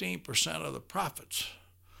 15% of the profits,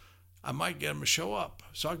 I might get him to show up.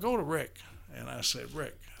 So I go to Rick and I said,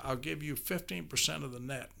 Rick, I'll give you 15% of the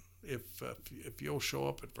net if you'll show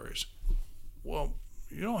up at various. Well,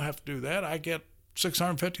 you don't have to do that. I get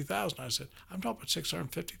 650,000. I said, I'm talking about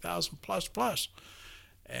 650,000 plus.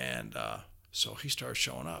 And so he started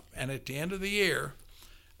showing up. And at the end of the year,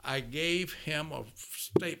 I gave him a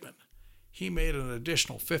statement. He made an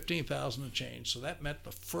additional 15,000 and change. So that meant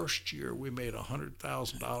the first year we made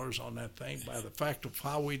 $100,000 on that thing by the fact of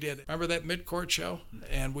how we did it. Remember that mid-court show?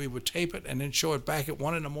 And we would tape it and then show it back at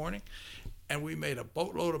 1 a.m. And we made a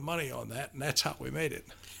boatload of money on that, and that's how we made it.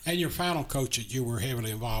 And your final coach that you were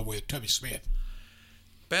heavily involved with, Tubby Smith.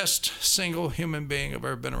 Best single human being I've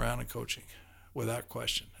ever been around in coaching, without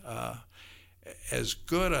question. As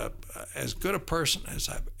good a person as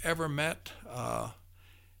I've ever met.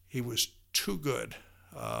 He was too good,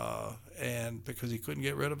 and because he couldn't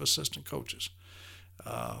get rid of assistant coaches.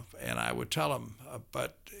 And I would tell him,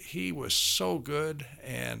 but he was so good,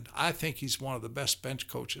 and I think he's one of the best bench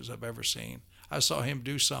coaches I've ever seen. I saw him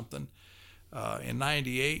do something in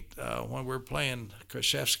 '98 when we were playing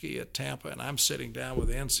Krzyzewski at Tampa, and I'm sitting down with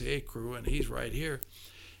the NCAA crew, and he's right here.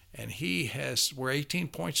 And we're 18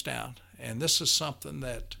 points down, and this is something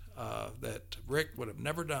that Rick would have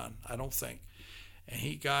never done, I don't think. And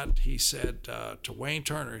he said to Wayne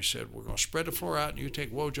Turner, he said, we're going to spread the floor out, and you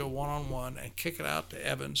take Wojo one-on-one and kick it out to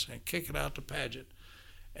Evans and kick it out to Padgett,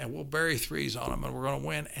 and we'll bury threes on them, and we're going to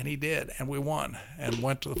win. And he did, and we won, and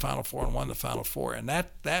went to the Final Four and won the Final Four. And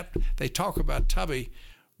that they talk about Tubby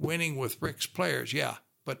winning with Rick's players, yeah,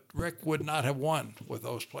 but Rick would not have won with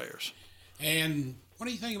those players. And what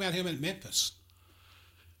do you think about him in Memphis?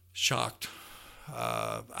 Shocked.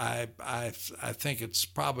 I think it's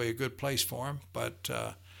probably a good place for him, but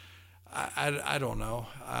I don't know.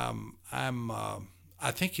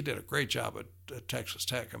 I think he did a great job at Texas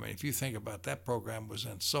Tech. I mean, if you think about that program was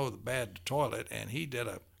in so bad toilet, and he did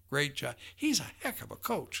a great job. He's a heck of a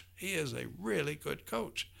coach. He is a really good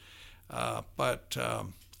coach. But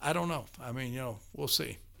I don't know. I mean, we'll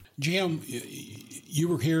see. Jim, you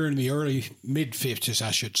were here in the early mid-50s,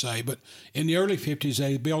 I should say, but in the early 50s,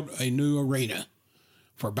 they built a new arena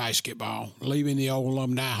for basketball, leaving the old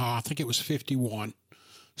Alumni Hall. I think it was 51.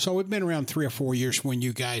 So it'd been around 3 or 4 years when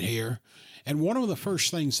you got here. And one of the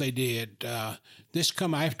first things they did, this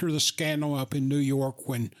come after the scandal up in New York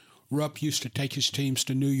when Rupp used to take his teams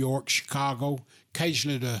to New York, Chicago,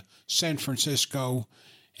 occasionally to San Francisco.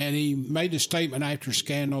 And he made a statement after the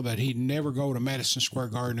scandal that he'd never go to Madison Square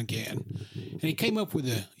Garden again. And he came up with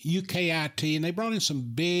the UKIT, and they brought in some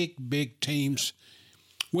big teams.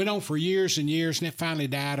 Went on for years and years, and it finally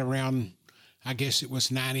died around, I guess it was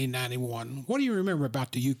 90, 91. What do you remember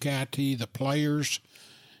about the UKIT, the players,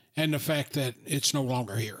 and the fact that it's no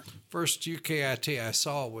longer here? First UKIT I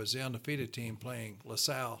saw was the undefeated team playing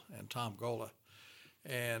LaSalle and Tom Gola.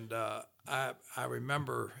 And I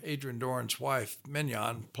remember Adrian Doran's wife,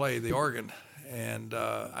 Mignon, play the organ. And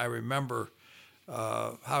I remember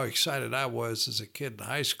how excited I was as a kid in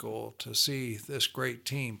high school to see this great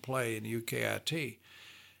team play in UKIT.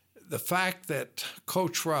 The fact that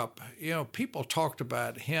Coach Rupp, people talked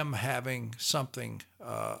about him having something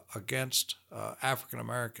against African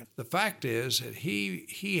American. The fact is that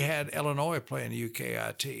he had Illinois play in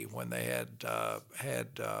UKIT when they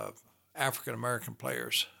had African American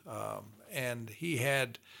players, and he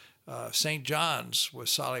had St. John's with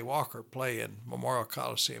Solly Walker play in Memorial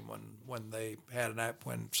Coliseum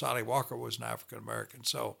when Solly Walker was an African American.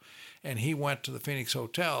 So, and he went to the Phoenix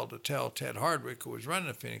Hotel to tell Ted Hardwick, who was running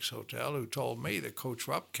the Phoenix Hotel, who told me that Coach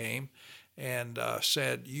Rupp came and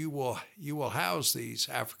said, "You will house these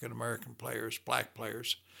African American players, black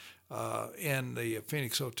players, in the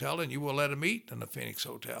Phoenix Hotel, and you will let them eat in the Phoenix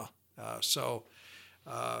Hotel." So,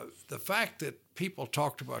 the fact that people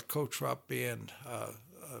talked about Coach Rupp being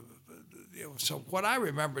so what I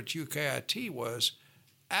remember at UKIT was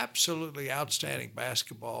absolutely outstanding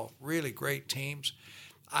basketball, really great teams.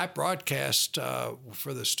 I broadcast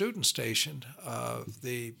for the student station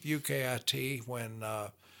the UKIT when,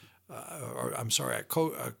 I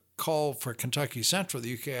called for Kentucky Central,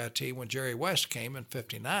 the UKIT, when Jerry West came in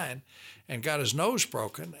 '59 and got his nose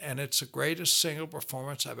broken, and it's the greatest single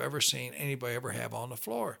performance I've ever seen anybody ever have on the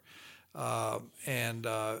floor. And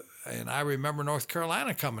I remember North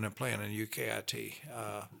Carolina coming and playing in UKIT,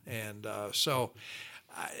 so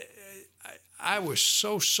I was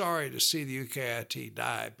so sorry to see the UKIT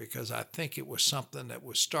die because I think it was something that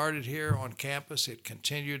was started here on campus. It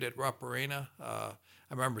continued at Rupp Arena.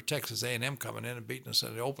 I remember Texas A&M coming in and beating us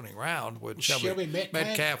in the opening round when Shelby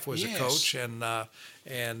Metcalf was a coach,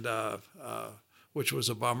 and which was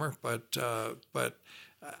a bummer, but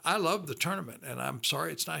I loved the tournament, and I'm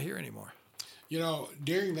sorry it's not here anymore.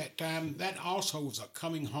 During that time, that also was a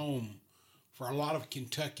coming home for a lot of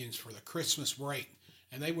Kentuckians for the Christmas break.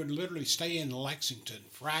 And they would literally stay in Lexington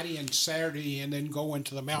Friday and Saturday and then go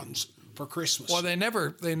into the mountains for Christmas. Well, they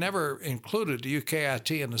never included the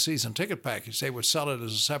UKIT in the season ticket package. They would sell it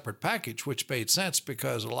as a separate package, which made sense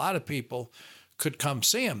because a lot of people could come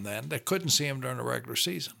see them then. They couldn't see them during the regular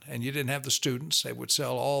season. And you didn't have the students. They would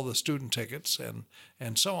sell all the student tickets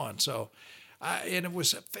and so on. So, and it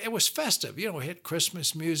was festive. We had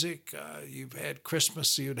Christmas music. You had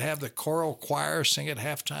Christmas. You'd have the choral choir sing at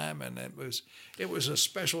halftime, and it was a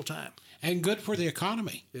special time. And good for the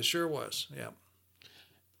economy. It sure was. Yeah.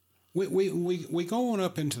 We go on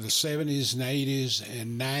up into the 70s and 80s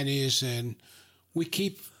and 90s, and we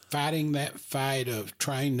keep fighting that fight of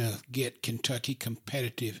trying to get Kentucky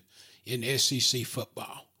competitive in SEC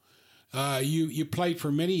football. You played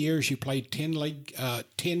for many years. You played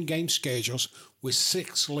 10 game schedules with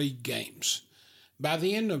 6 league games. By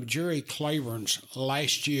the end of Jerry Clavern's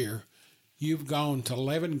last year, you've gone to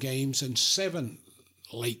 11 games and 7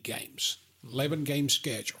 league games, 11 game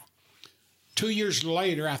schedule. 2 years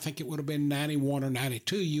later, I think it would have been 91 or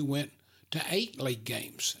 92, you went to 8 league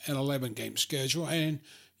games and 11 game schedule, and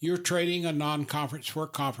you're trading a non-conference for a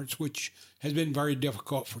conference, which has been very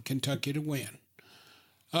difficult for Kentucky to win.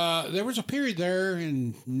 There was a period there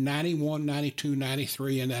in 91, 92,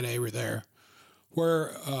 93 in that area there where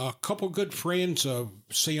a couple good friends of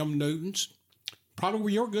C.M. Newton's probably were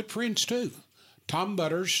your good friends too. Tom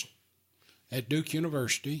Butters at Duke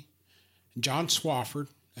University, and John Swofford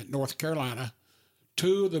at North Carolina,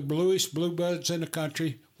 2 of the bluest blue buds in the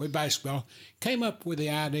country with basketball, came up with the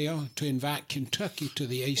idea to invite Kentucky to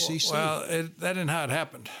the ACC. Well, that isn't how it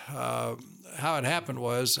happened. How it happened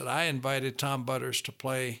was that I invited Tom Butters to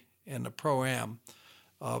play in the Pro-Am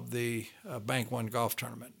of the Bank One golf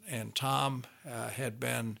tournament. And Tom had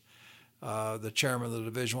been the chairman of the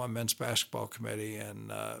Division I men's basketball committee,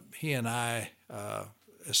 and he and I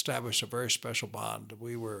established a very special bond.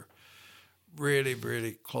 We were really,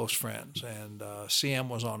 really close friends, and CM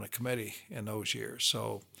was on the committee in those years.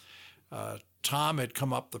 So Tom had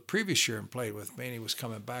come up the previous year and played with me, and he was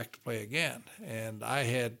coming back to play again. And I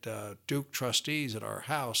had Duke trustees at our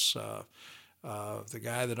house, the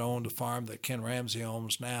guy that owned the farm that Ken Ramsey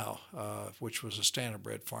owns now, which was a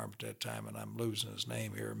standardbred farm at that time, and I'm losing his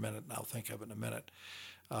name here in a minute, and I'll think of it in a minute.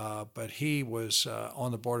 But he was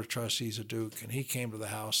on the board of trustees of Duke, and he came to the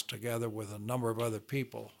house together with a number of other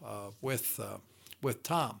people with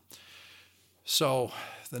Tom. So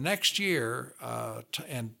the next year,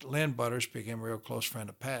 and Lynn Butters became a real close friend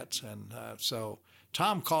of Pat's, and so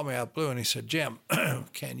Tom called me out of the blue, and he said, "Jim,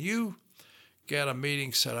 can you get a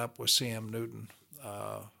meeting set up with CM Newton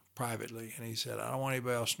privately?" And he said, "I don't want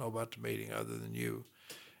anybody else to know about the meeting other than you,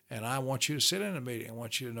 and I want you to sit in the meeting. I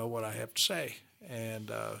want you to know what I have to say."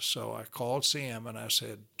 And so I called CM and I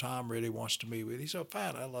said, "Tom really wants to meet with you." He said,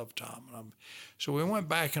 "Fine, I love Tom." So we went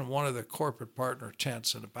back in one of the corporate partner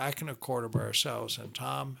tents in the back in the quarter by ourselves, and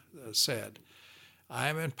Tom said, "I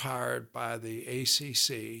am empowered by the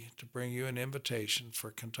ACC to bring you an invitation for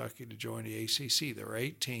Kentucky to join the ACC. There are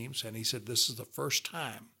 8 teams," and he said, "This is the first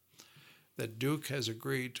time that Duke has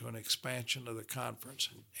agreed to an expansion of the conference,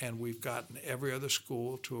 and we've gotten every other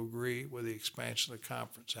school to agree with the expansion of the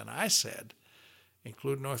conference." And I said,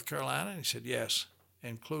 "Including North Carolina?" And he said, "Yes."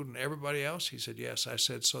 "Including everybody else?" He said, "Yes." I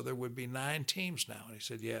said, "So there would be 9 teams now?" And he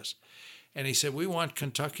said, "Yes." And he said, "We want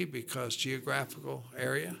Kentucky because geographical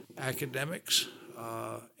area, academics,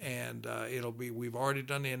 and we've already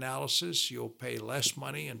done the analysis. You'll pay less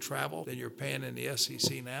money in travel than you're paying in the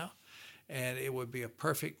SEC now. And it would be a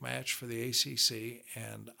perfect match for the ACC.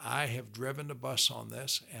 And I have driven the bus on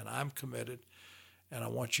this, and I'm committed. And I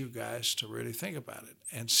want you guys to really think about it."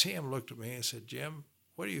 And CM looked at me and said, "Jim,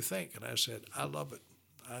 what do you think?" And I said, "I love it.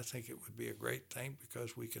 I think it would be a great thing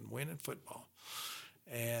because we can win in football.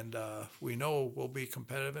 And we know we'll be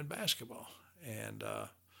competitive in basketball. And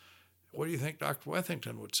what do you think Dr.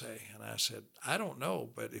 Wethington would say?" And I said, "I don't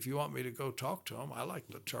know, but if you want me to go talk to him," I like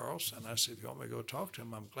the Charles. And I said, "If you want me to go talk to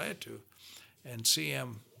him, I'm glad to." And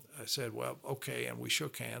CM said, "Well, okay." And we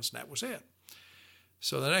shook hands, and that was it.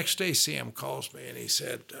 So the next day, CM calls me, and he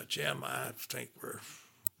said, "Jim, I think we're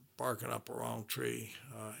barking up a wrong tree."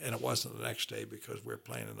 And it wasn't the next day because we were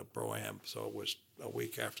playing in the Pro-Am, so it was a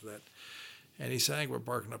week after that. And he said, "I think we're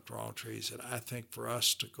barking up the wrong tree." He said, "I think for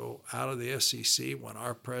us to go out of the SEC when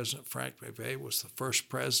our president, Frank McVeigh, was the first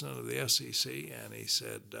president of the SEC," and he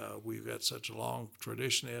said, "We've got such a long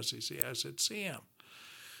tradition in the SEC." I said, "CM,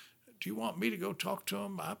 do you want me to go talk to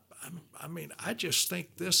him? I just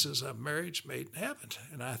think this is a marriage made in heaven,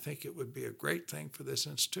 and I think it would be a great thing for this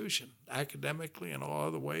institution, academically and all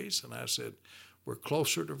other ways." And I said, "We're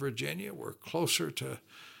closer to Virginia. We're closer to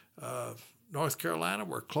North Carolina.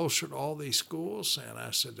 We're closer to all these schools." And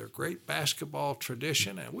I said, "They're great basketball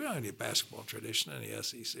tradition, and we don't have any basketball tradition in the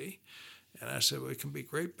SEC." And I said, "We can be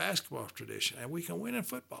great basketball tradition, and we can win in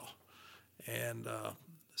football." And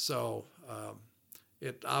so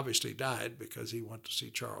it obviously died because he went to see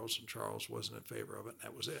Charles, and Charles wasn't in favor of it, and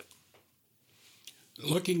that was it.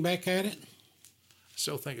 Looking back at it, I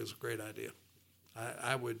still think it's a great idea.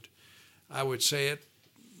 I would say it.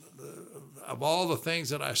 Of all the things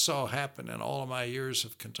that I saw happen in all of my years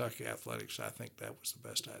of Kentucky athletics, I think that was the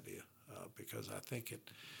best idea because I think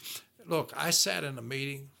it. Look, I sat in a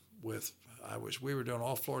meeting with. We were doing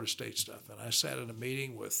all Florida State stuff, and I sat in a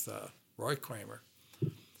meeting with Roy Kramer,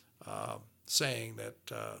 saying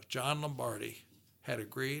that John Lombardi had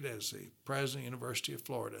agreed as the president of the University of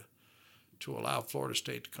Florida to allow Florida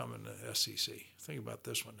State to come in the SEC. Think about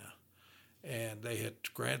this one now. And they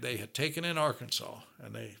had taken in Arkansas,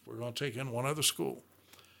 and they were going to take in one other school.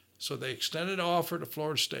 So they extended an offer to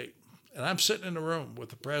Florida State. And I'm sitting in the room with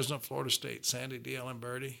the president of Florida State, Sandy D.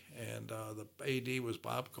 Lamberti, and the AD was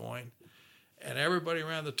Bob Coyne. And everybody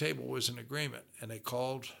around the table was in agreement. And they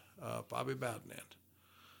called Bobby Bowden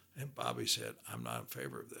in. And Bobby said, "I'm not in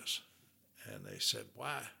favor of this." And they said,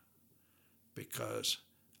 "Why?" "Because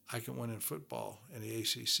I can win in football in the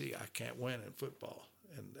ACC. I can't win in football.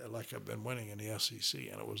 And like I've been winning in the SEC."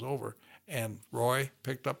 And it was over. And Roy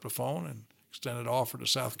picked up the phone and extended an offer to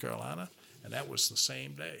South Carolina, and that was the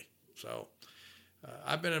same day. So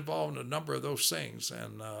I've been involved in a number of those things,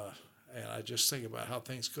 and I just think about how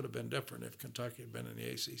things could have been different if Kentucky had been in the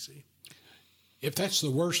ACC. If that's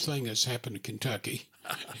the worst thing that's happened to Kentucky,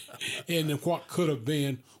 and what could have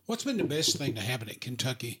been, what's been the best thing to happen at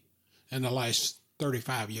Kentucky in the last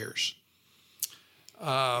 35 years?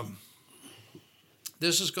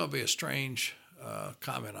 This is going to be a strange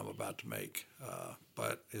comment I'm about to make,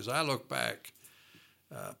 but as I look back,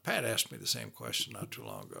 Pat asked me the same question not too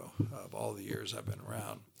long ago of all the years I've been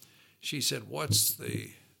around. She said, "What's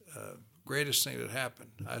the greatest thing that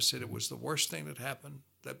happened?" I said, "It was the worst thing that happened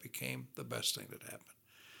that became the best thing that happened."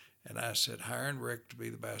 And I said, hiring Rick to be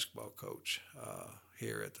the basketball coach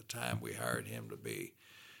here at the time we hired him to be,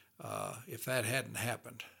 if that hadn't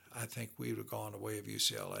happened, I think we would have gone the way of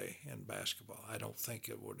UCLA in basketball. I don't think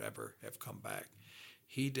it would ever have come back.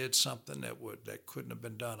 He did something that couldn't have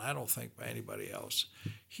been done, I don't think, by anybody else.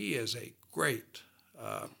 He is a great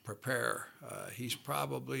preparer. He's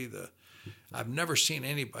probably I've never seen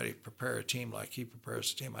anybody prepare a team like he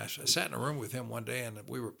prepares a team. I sat in a room with him one day, and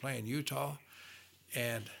we were playing Utah,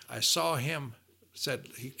 and I saw him,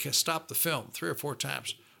 he stopped the film 3 or 4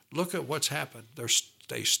 times. Look at what's happened.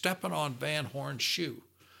 They stepping on Van Horn's shoe.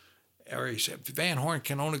 Or he said, Van Horn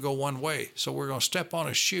can only go one way, so we're going to step on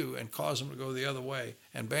his shoe and cause him to go the other way.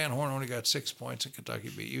 And Van Horn only got 6 points, and Kentucky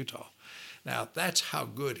beat Utah. Now, that's how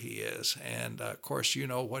good he is. And, of course, you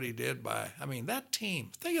know what he did that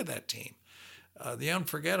team, think of that team. The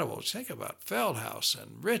Unforgettables, think about Feldhouse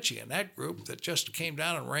and Richie and that group that just came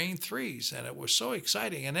down and rained threes, and it was so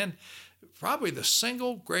exciting. And then probably the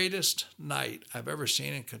single greatest night I've ever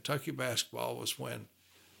seen in Kentucky basketball was when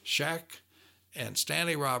Shaq and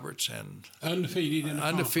Stanley Roberts and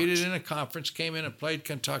undefeated in a conference came in and played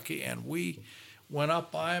Kentucky, and we went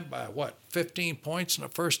up by him by 15 points in the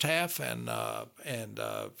first half, and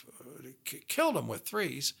killed them with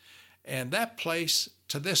threes. And that place,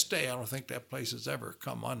 to this day, I don't think that place has ever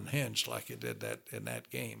come unhinged like it did in that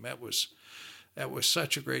game. That was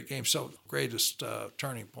such a great game. So greatest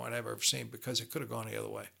turning point I've ever seen, because it could have gone the other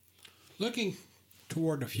way. Looking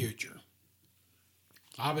toward the future,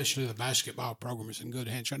 obviously the basketball program is in good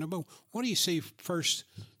hands right now, but what do you see first,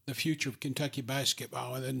 the future of Kentucky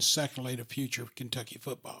basketball, and then secondly, the future of Kentucky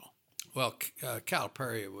football? Well,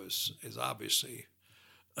 Calipari is obviously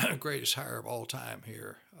the greatest hire of all time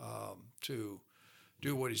here to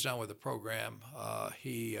do what he's done with the program.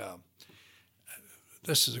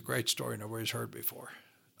 This is a great story nobody's heard before.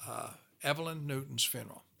 Evelyn Newton's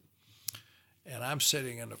funeral. And I'm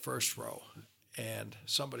sitting in the first row, and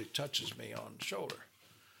somebody touches me on the shoulder.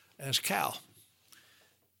 And it's Cal.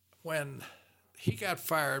 When he got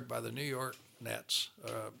fired by the New York Nets,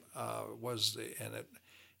 and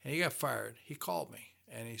he got fired, he called me,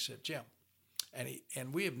 and he said, Jim,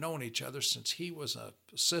 and we have known each other since he was an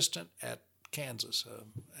assistant at Kansas,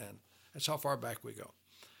 and that's how far back we go.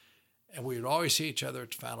 And we would always see each other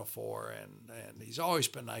at the Final Four, and he's always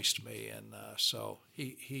been nice to me. And so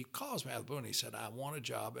he calls me out of the blue, and he said, I want a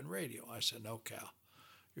job in radio. I said, no, Cal,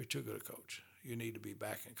 you're too good a coach. You need to be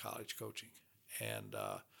back in college coaching. And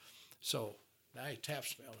so now he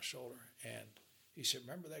taps me on the shoulder, and he said,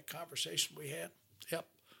 remember that conversation we had? Yep.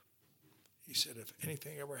 He said, if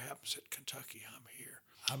anything ever happens at Kentucky, I'm here.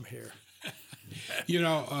 I'm here.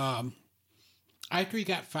 After he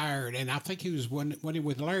got fired, and I think he was when he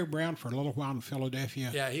with Larry Brown for a little while in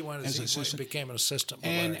Philadelphia. Yeah, he went he became an assistant.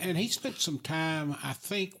 And he spent some time, I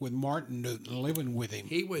think, with Martin Newton, living with him.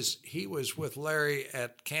 He was with Larry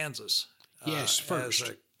at Kansas. Yes,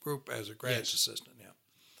 first as a grad assistant. Yeah,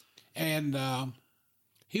 and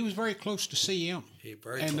he was very close to CM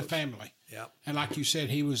and the family. Yeah, and like you said,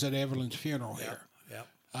 he was at Evelyn's funeral here. Yeah,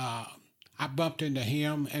 I bumped into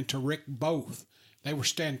him and to Rick both. They were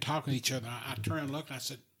standing talking to each other. I turned and looked, and I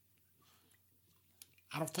said,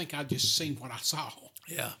 I don't think I just seen what I saw.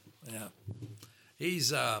 Yeah.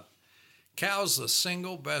 He's Cal's the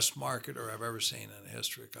single best marketer I've ever seen in the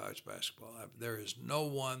history of college basketball. There is no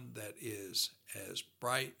one that is as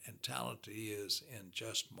bright and talented he is in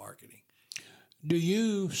just marketing. Do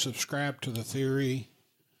you subscribe to the theory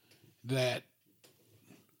that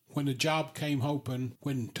when the job came open,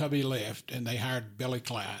 when Tubby left and they hired Billy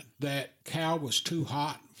Clyde, that Cal was too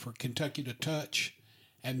hot for Kentucky to touch,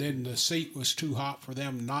 and then the seat was too hot for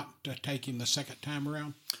them not to take him the second time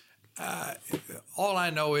around? All I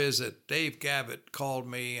know is that Dave Gavitt called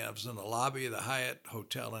me. I was in the lobby of the Hyatt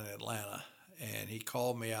Hotel in Atlanta, and he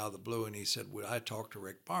called me out of the blue, and he said, would I talk to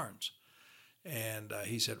Rick Barnes? And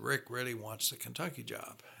he said, Rick really wants the Kentucky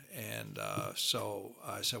job. And so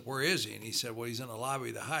I said, where is he? And he said, well, he's in the lobby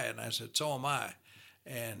of the Hyatt. And I said, so am I.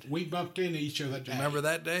 And we bumped into each other that day. Remember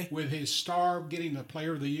that day? With his star getting the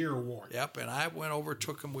Player of the Year award. Yep, and I went over,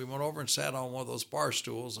 we went over and sat on one of those bar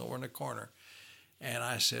stools over in the corner. And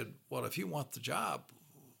I said, well, if you want the job,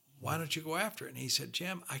 why don't you go after it? And he said,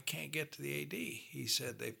 Jim, I can't get to the AD. He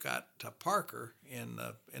said, they've got Parker in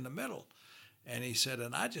the middle. And he said,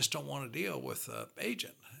 and I just don't want to deal with an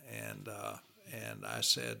agent. And I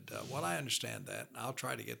said, well, I understand that. I'll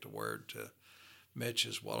try to get the word to Mitch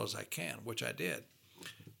as well as I can, which I did.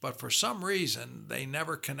 but for some reason they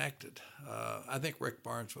never connected. I think Rick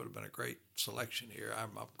Barnes would have been a great selection here.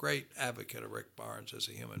 I'm a great advocate of Rick Barnes as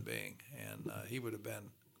a human being, and he would have been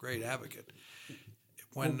a great advocate.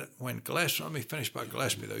 When Gillespie, let me finish about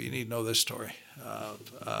Gillespie though. You need to know this story.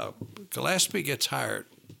 Gillespie gets hired,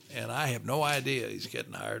 and I have no idea he's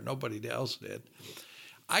getting hired. Nobody else did.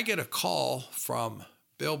 I get a call from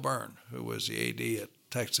Bill Byrne, who was the AD at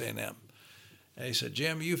Texas A&M. And he said,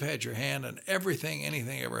 Jim, you've had your hand in everything,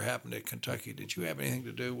 anything ever happened at Kentucky. Did you have anything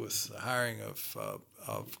to do with the hiring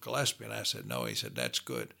of Gillespie? And I said, no. He said, that's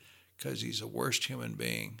good, because he's the worst human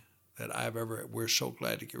being that I've ever, we're so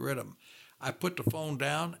glad to get rid of him. I put the phone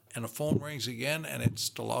down, and the phone rings again, and it's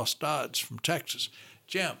the Lost Dodds from Texas.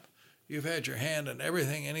 Jim, you've had your hand in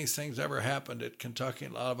everything, anything's ever happened at Kentucky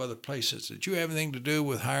and a lot of other places. Did you have anything to do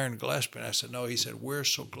with hiring Gillespie? And I said, no. He said, we're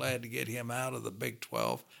so glad to get him out of the Big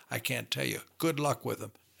 12. I can't tell you. Good luck with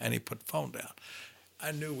him. And he put the phone down.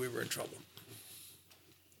 I knew we were in trouble.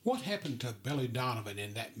 What happened to Billy Donovan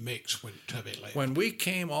in that mix when Tubby left? When we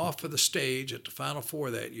came off of the stage at the Final Four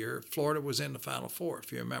that year, Florida was in the Final Four,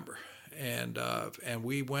 if you remember. And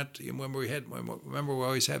we went. Remember we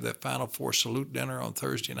always have that Final Four salute dinner on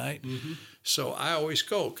Thursday night. Mm-hmm. So I always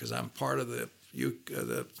go because I'm part of the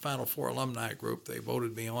Final Four alumni group. They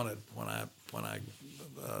voted me on it when I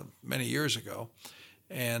many years ago,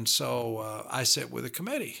 and so I sit with the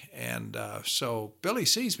committee. And so Billy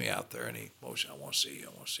sees me out there, and he motions, I want to see you.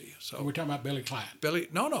 So we're talking about Billy Klein. Billy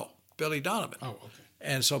Donovan. Oh, okay.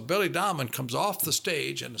 And so Billy Donovan comes off the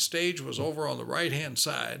stage, and the stage was over on the right-hand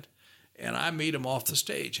side. And I meet him off the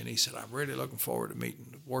stage, and he said, I'm really looking forward to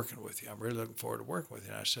working with you. I'm really looking forward to working with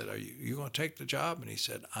you. And I said, are you going to take the job? And he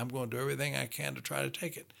said, I'm going to do everything I can to try to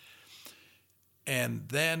take it. And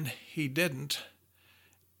then he didn't.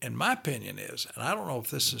 And my opinion is, and I don't know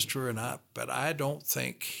if this is true or not, but I don't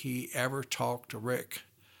think he ever talked to Rick.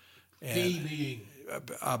 And, he being?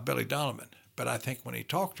 Billy Donovan. But I think when he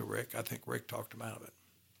talked to Rick, I think Rick talked him out of it.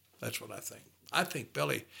 That's what I think. I think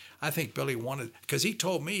Billy wanted, because he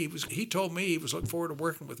told me he was looking forward to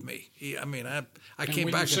working with me. I came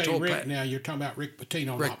back and told Rick, Pat. now you're talking about Rick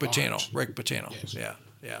Pitino. Rick Pitino. Yes.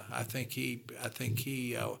 Yeah. I think he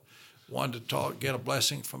wanted to get a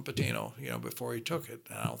blessing from Pitino, before he took it.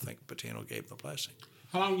 And I don't think Pitino gave him the blessing.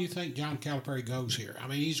 How long do you think John Calipari goes here? I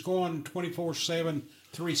mean, he's going 24/7,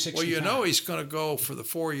 365. Well, he's going to go for the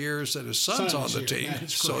 4 years that his son's on the team.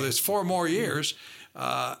 So there's 4 more years.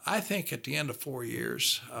 I think at the end of 4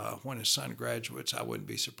 years, when his son graduates, I wouldn't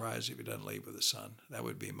be surprised if he doesn't leave with his son. That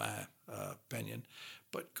would be my opinion.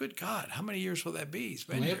 But good God, how many years will that be? He's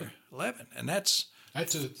been 11. here. 11. And that's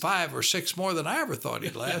 5 or 6 more than I ever thought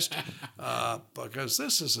he'd last, because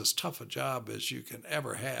this is as tough a job as you can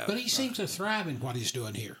ever have. But he seems to thrive in what he's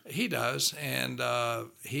doing here. He does, and I'll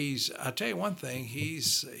tell you one thing,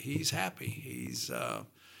 he's happy. He's,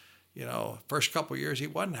 first couple of years he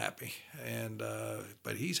wasn't happy, and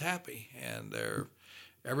but he's happy, and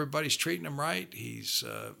everybody's treating him right. He's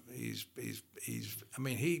as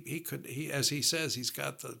he says, he's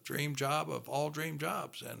got the dream job of all dream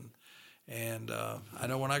jobs, and I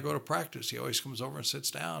know when I go to practice, he always comes over and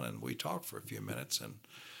sits down, and we talk for a few minutes,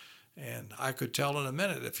 and I could tell in a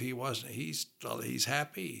minute if he wasn't. He's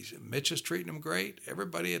happy. Mitch is treating him great.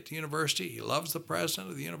 Everybody at the university, he loves the president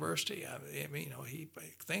of the university.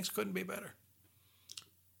 Things couldn't be better.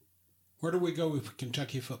 Where do we go with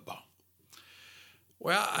Kentucky football?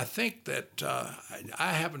 Well, I think that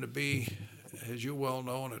I happen to be, as you well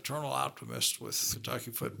know, an eternal optimist with Kentucky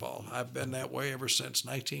football. I've been that way ever since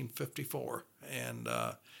 1954, and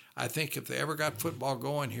I think if they ever got football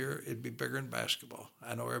going here, it'd be bigger than basketball.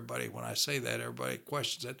 I know everybody, when I say that, everybody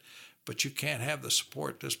questions it, but you can't have the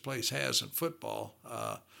support this place has in football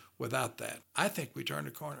without that. I think we turned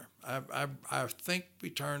a corner. I think we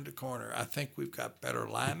turned a corner. I think we've got better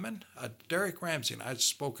linemen. Derek Ramsey, and I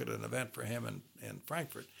spoke at an event for him in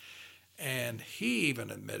Frankfurt, and he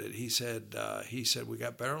even admitted, he said we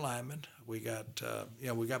got better linemen, we got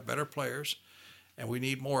better players, and we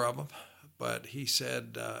need more of them. But he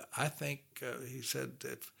said,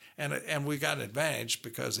 and we got an advantage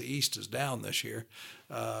because the East is down this year.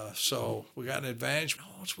 So we got an advantage.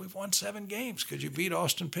 We've won 7 games because you beat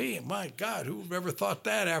Austin Peay. And my God, who ever thought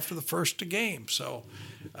that after the first game? So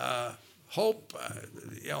I hope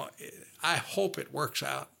it works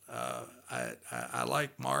out. I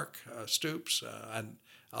like Mark Stoops.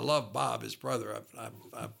 I love Bob, his brother.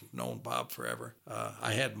 I've known Bob forever.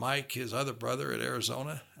 I had Mike, his other brother, at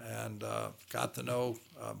Arizona, and got to know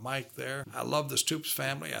Mike there. I love the Stoops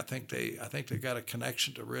family. I think they got a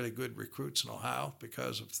connection to really good recruits in Ohio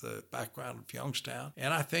because of the background of Youngstown.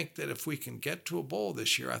 And I think that if we can get to a bowl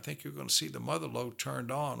this year, I think you're going to see the mother lode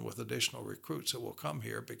turned on with additional recruits that will come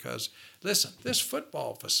here. Because listen, this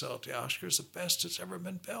football facility, Oscar, is the best that's ever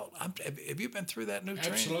been built. Have you been through that new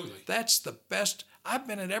train? Absolutely. That's the best. I've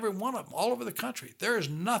been at every one of them all over the country. There is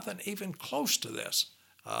nothing even close to this.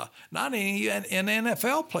 Not in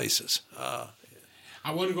NFL places.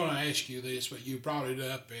 I wasn't going to ask you this, but you brought it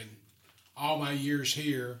up. In all my years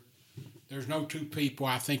here, there's no two people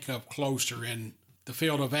I think of closer in the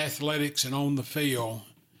field of athletics and on the field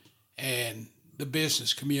and the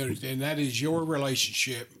business community, and that is your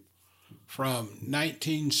relationship from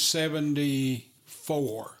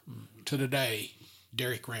 1974 to today,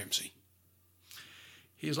 Derek Ramsey.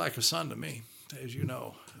 He's like a son to me, as you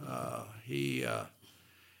know. He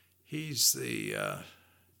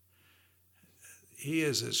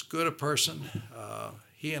is as good a person.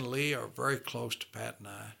 He and Lee are very close to Pat and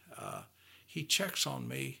I. He checks on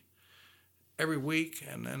me every week,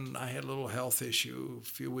 and then I had a little health issue a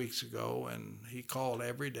few weeks ago, and he called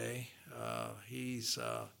every day. He's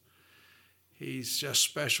just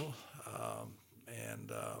special,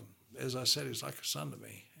 and as I said, he's like a son to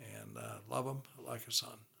me, and love him like a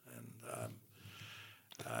son. And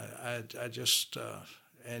I just,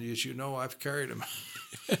 and as you know, I've carried him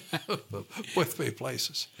with me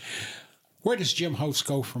places. Where does Jim Host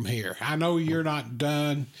go from here? I know you're not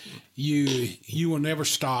done. You will never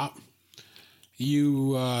stop.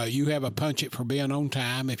 You have a punch it for being on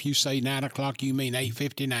time. If you say 9 o'clock, you mean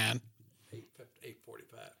 8:59.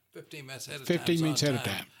 8:45. 15 minutes ahead of time. 15 minutes ahead of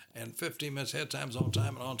time. And 15 minutes ahead of time is on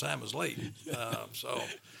time, and on time is late. So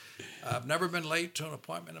I've never been late to an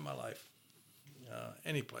appointment in my life.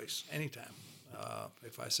 Any place, anytime.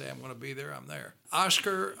 If I say I'm going to be there, I'm there.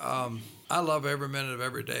 Oscar, I love every minute of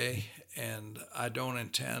every day, and I don't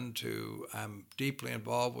intend to. I'm deeply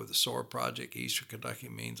involved with the SOAR project. Eastern Kentucky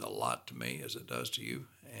means a lot to me, as it does to you.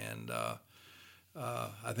 And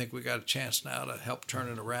I think we got a chance now to help turn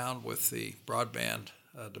it around with the broadband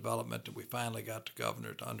development that we finally got the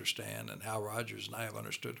governor to understand, and Hal Rogers and I have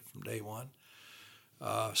understood it from day one.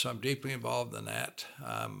 So I'm deeply involved in that.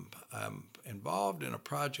 I'm involved in a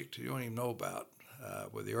project you don't even know about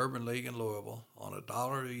with the Urban League in Louisville on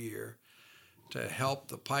 $1 a year to help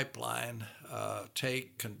the pipeline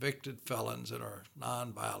take convicted felons that are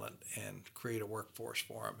nonviolent and create a workforce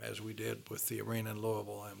for them, as we did with the arena in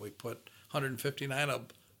Louisville, and we put 159 of them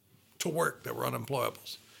to work that were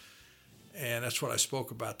unemployables. And that's what I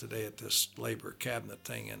spoke about today at this labor cabinet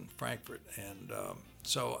thing in Frankfurt. And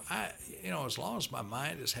so as long as my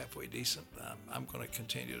mind is halfway decent, I'm going to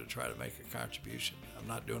continue to try to make a contribution. I'm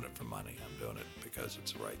not doing it for money. I'm doing it because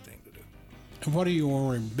it's the right thing to do. And what do you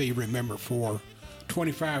want to be remembered for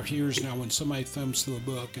 25 years now when somebody thumbs through a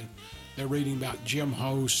book and they're reading about Jim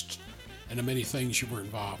Host and the many things you were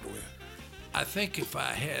involved with? I think if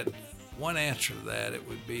I had one answer to that, it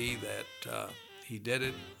would be that he did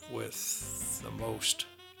it with the most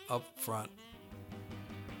upfront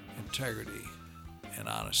integrity and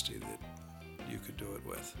honesty that you could do it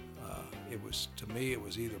with. To me, it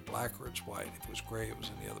was either black or it's white. If it was gray, it was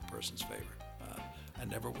in the other person's favor. I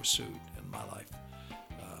never was sued in my life.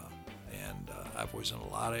 And I was in a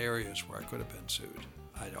lot of areas where I could have been sued.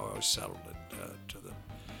 I always settled it to the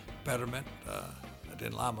betterment. I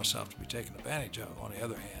didn't allow myself to be taken advantage of. On the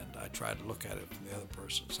other hand, I tried to look at it from the other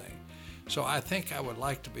person's thing. So I think I would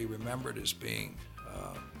like to be remembered as being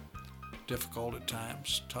difficult at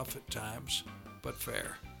times, tough at times, but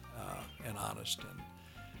fair and honest,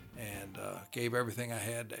 and gave everything I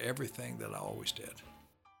had to everything that I always did.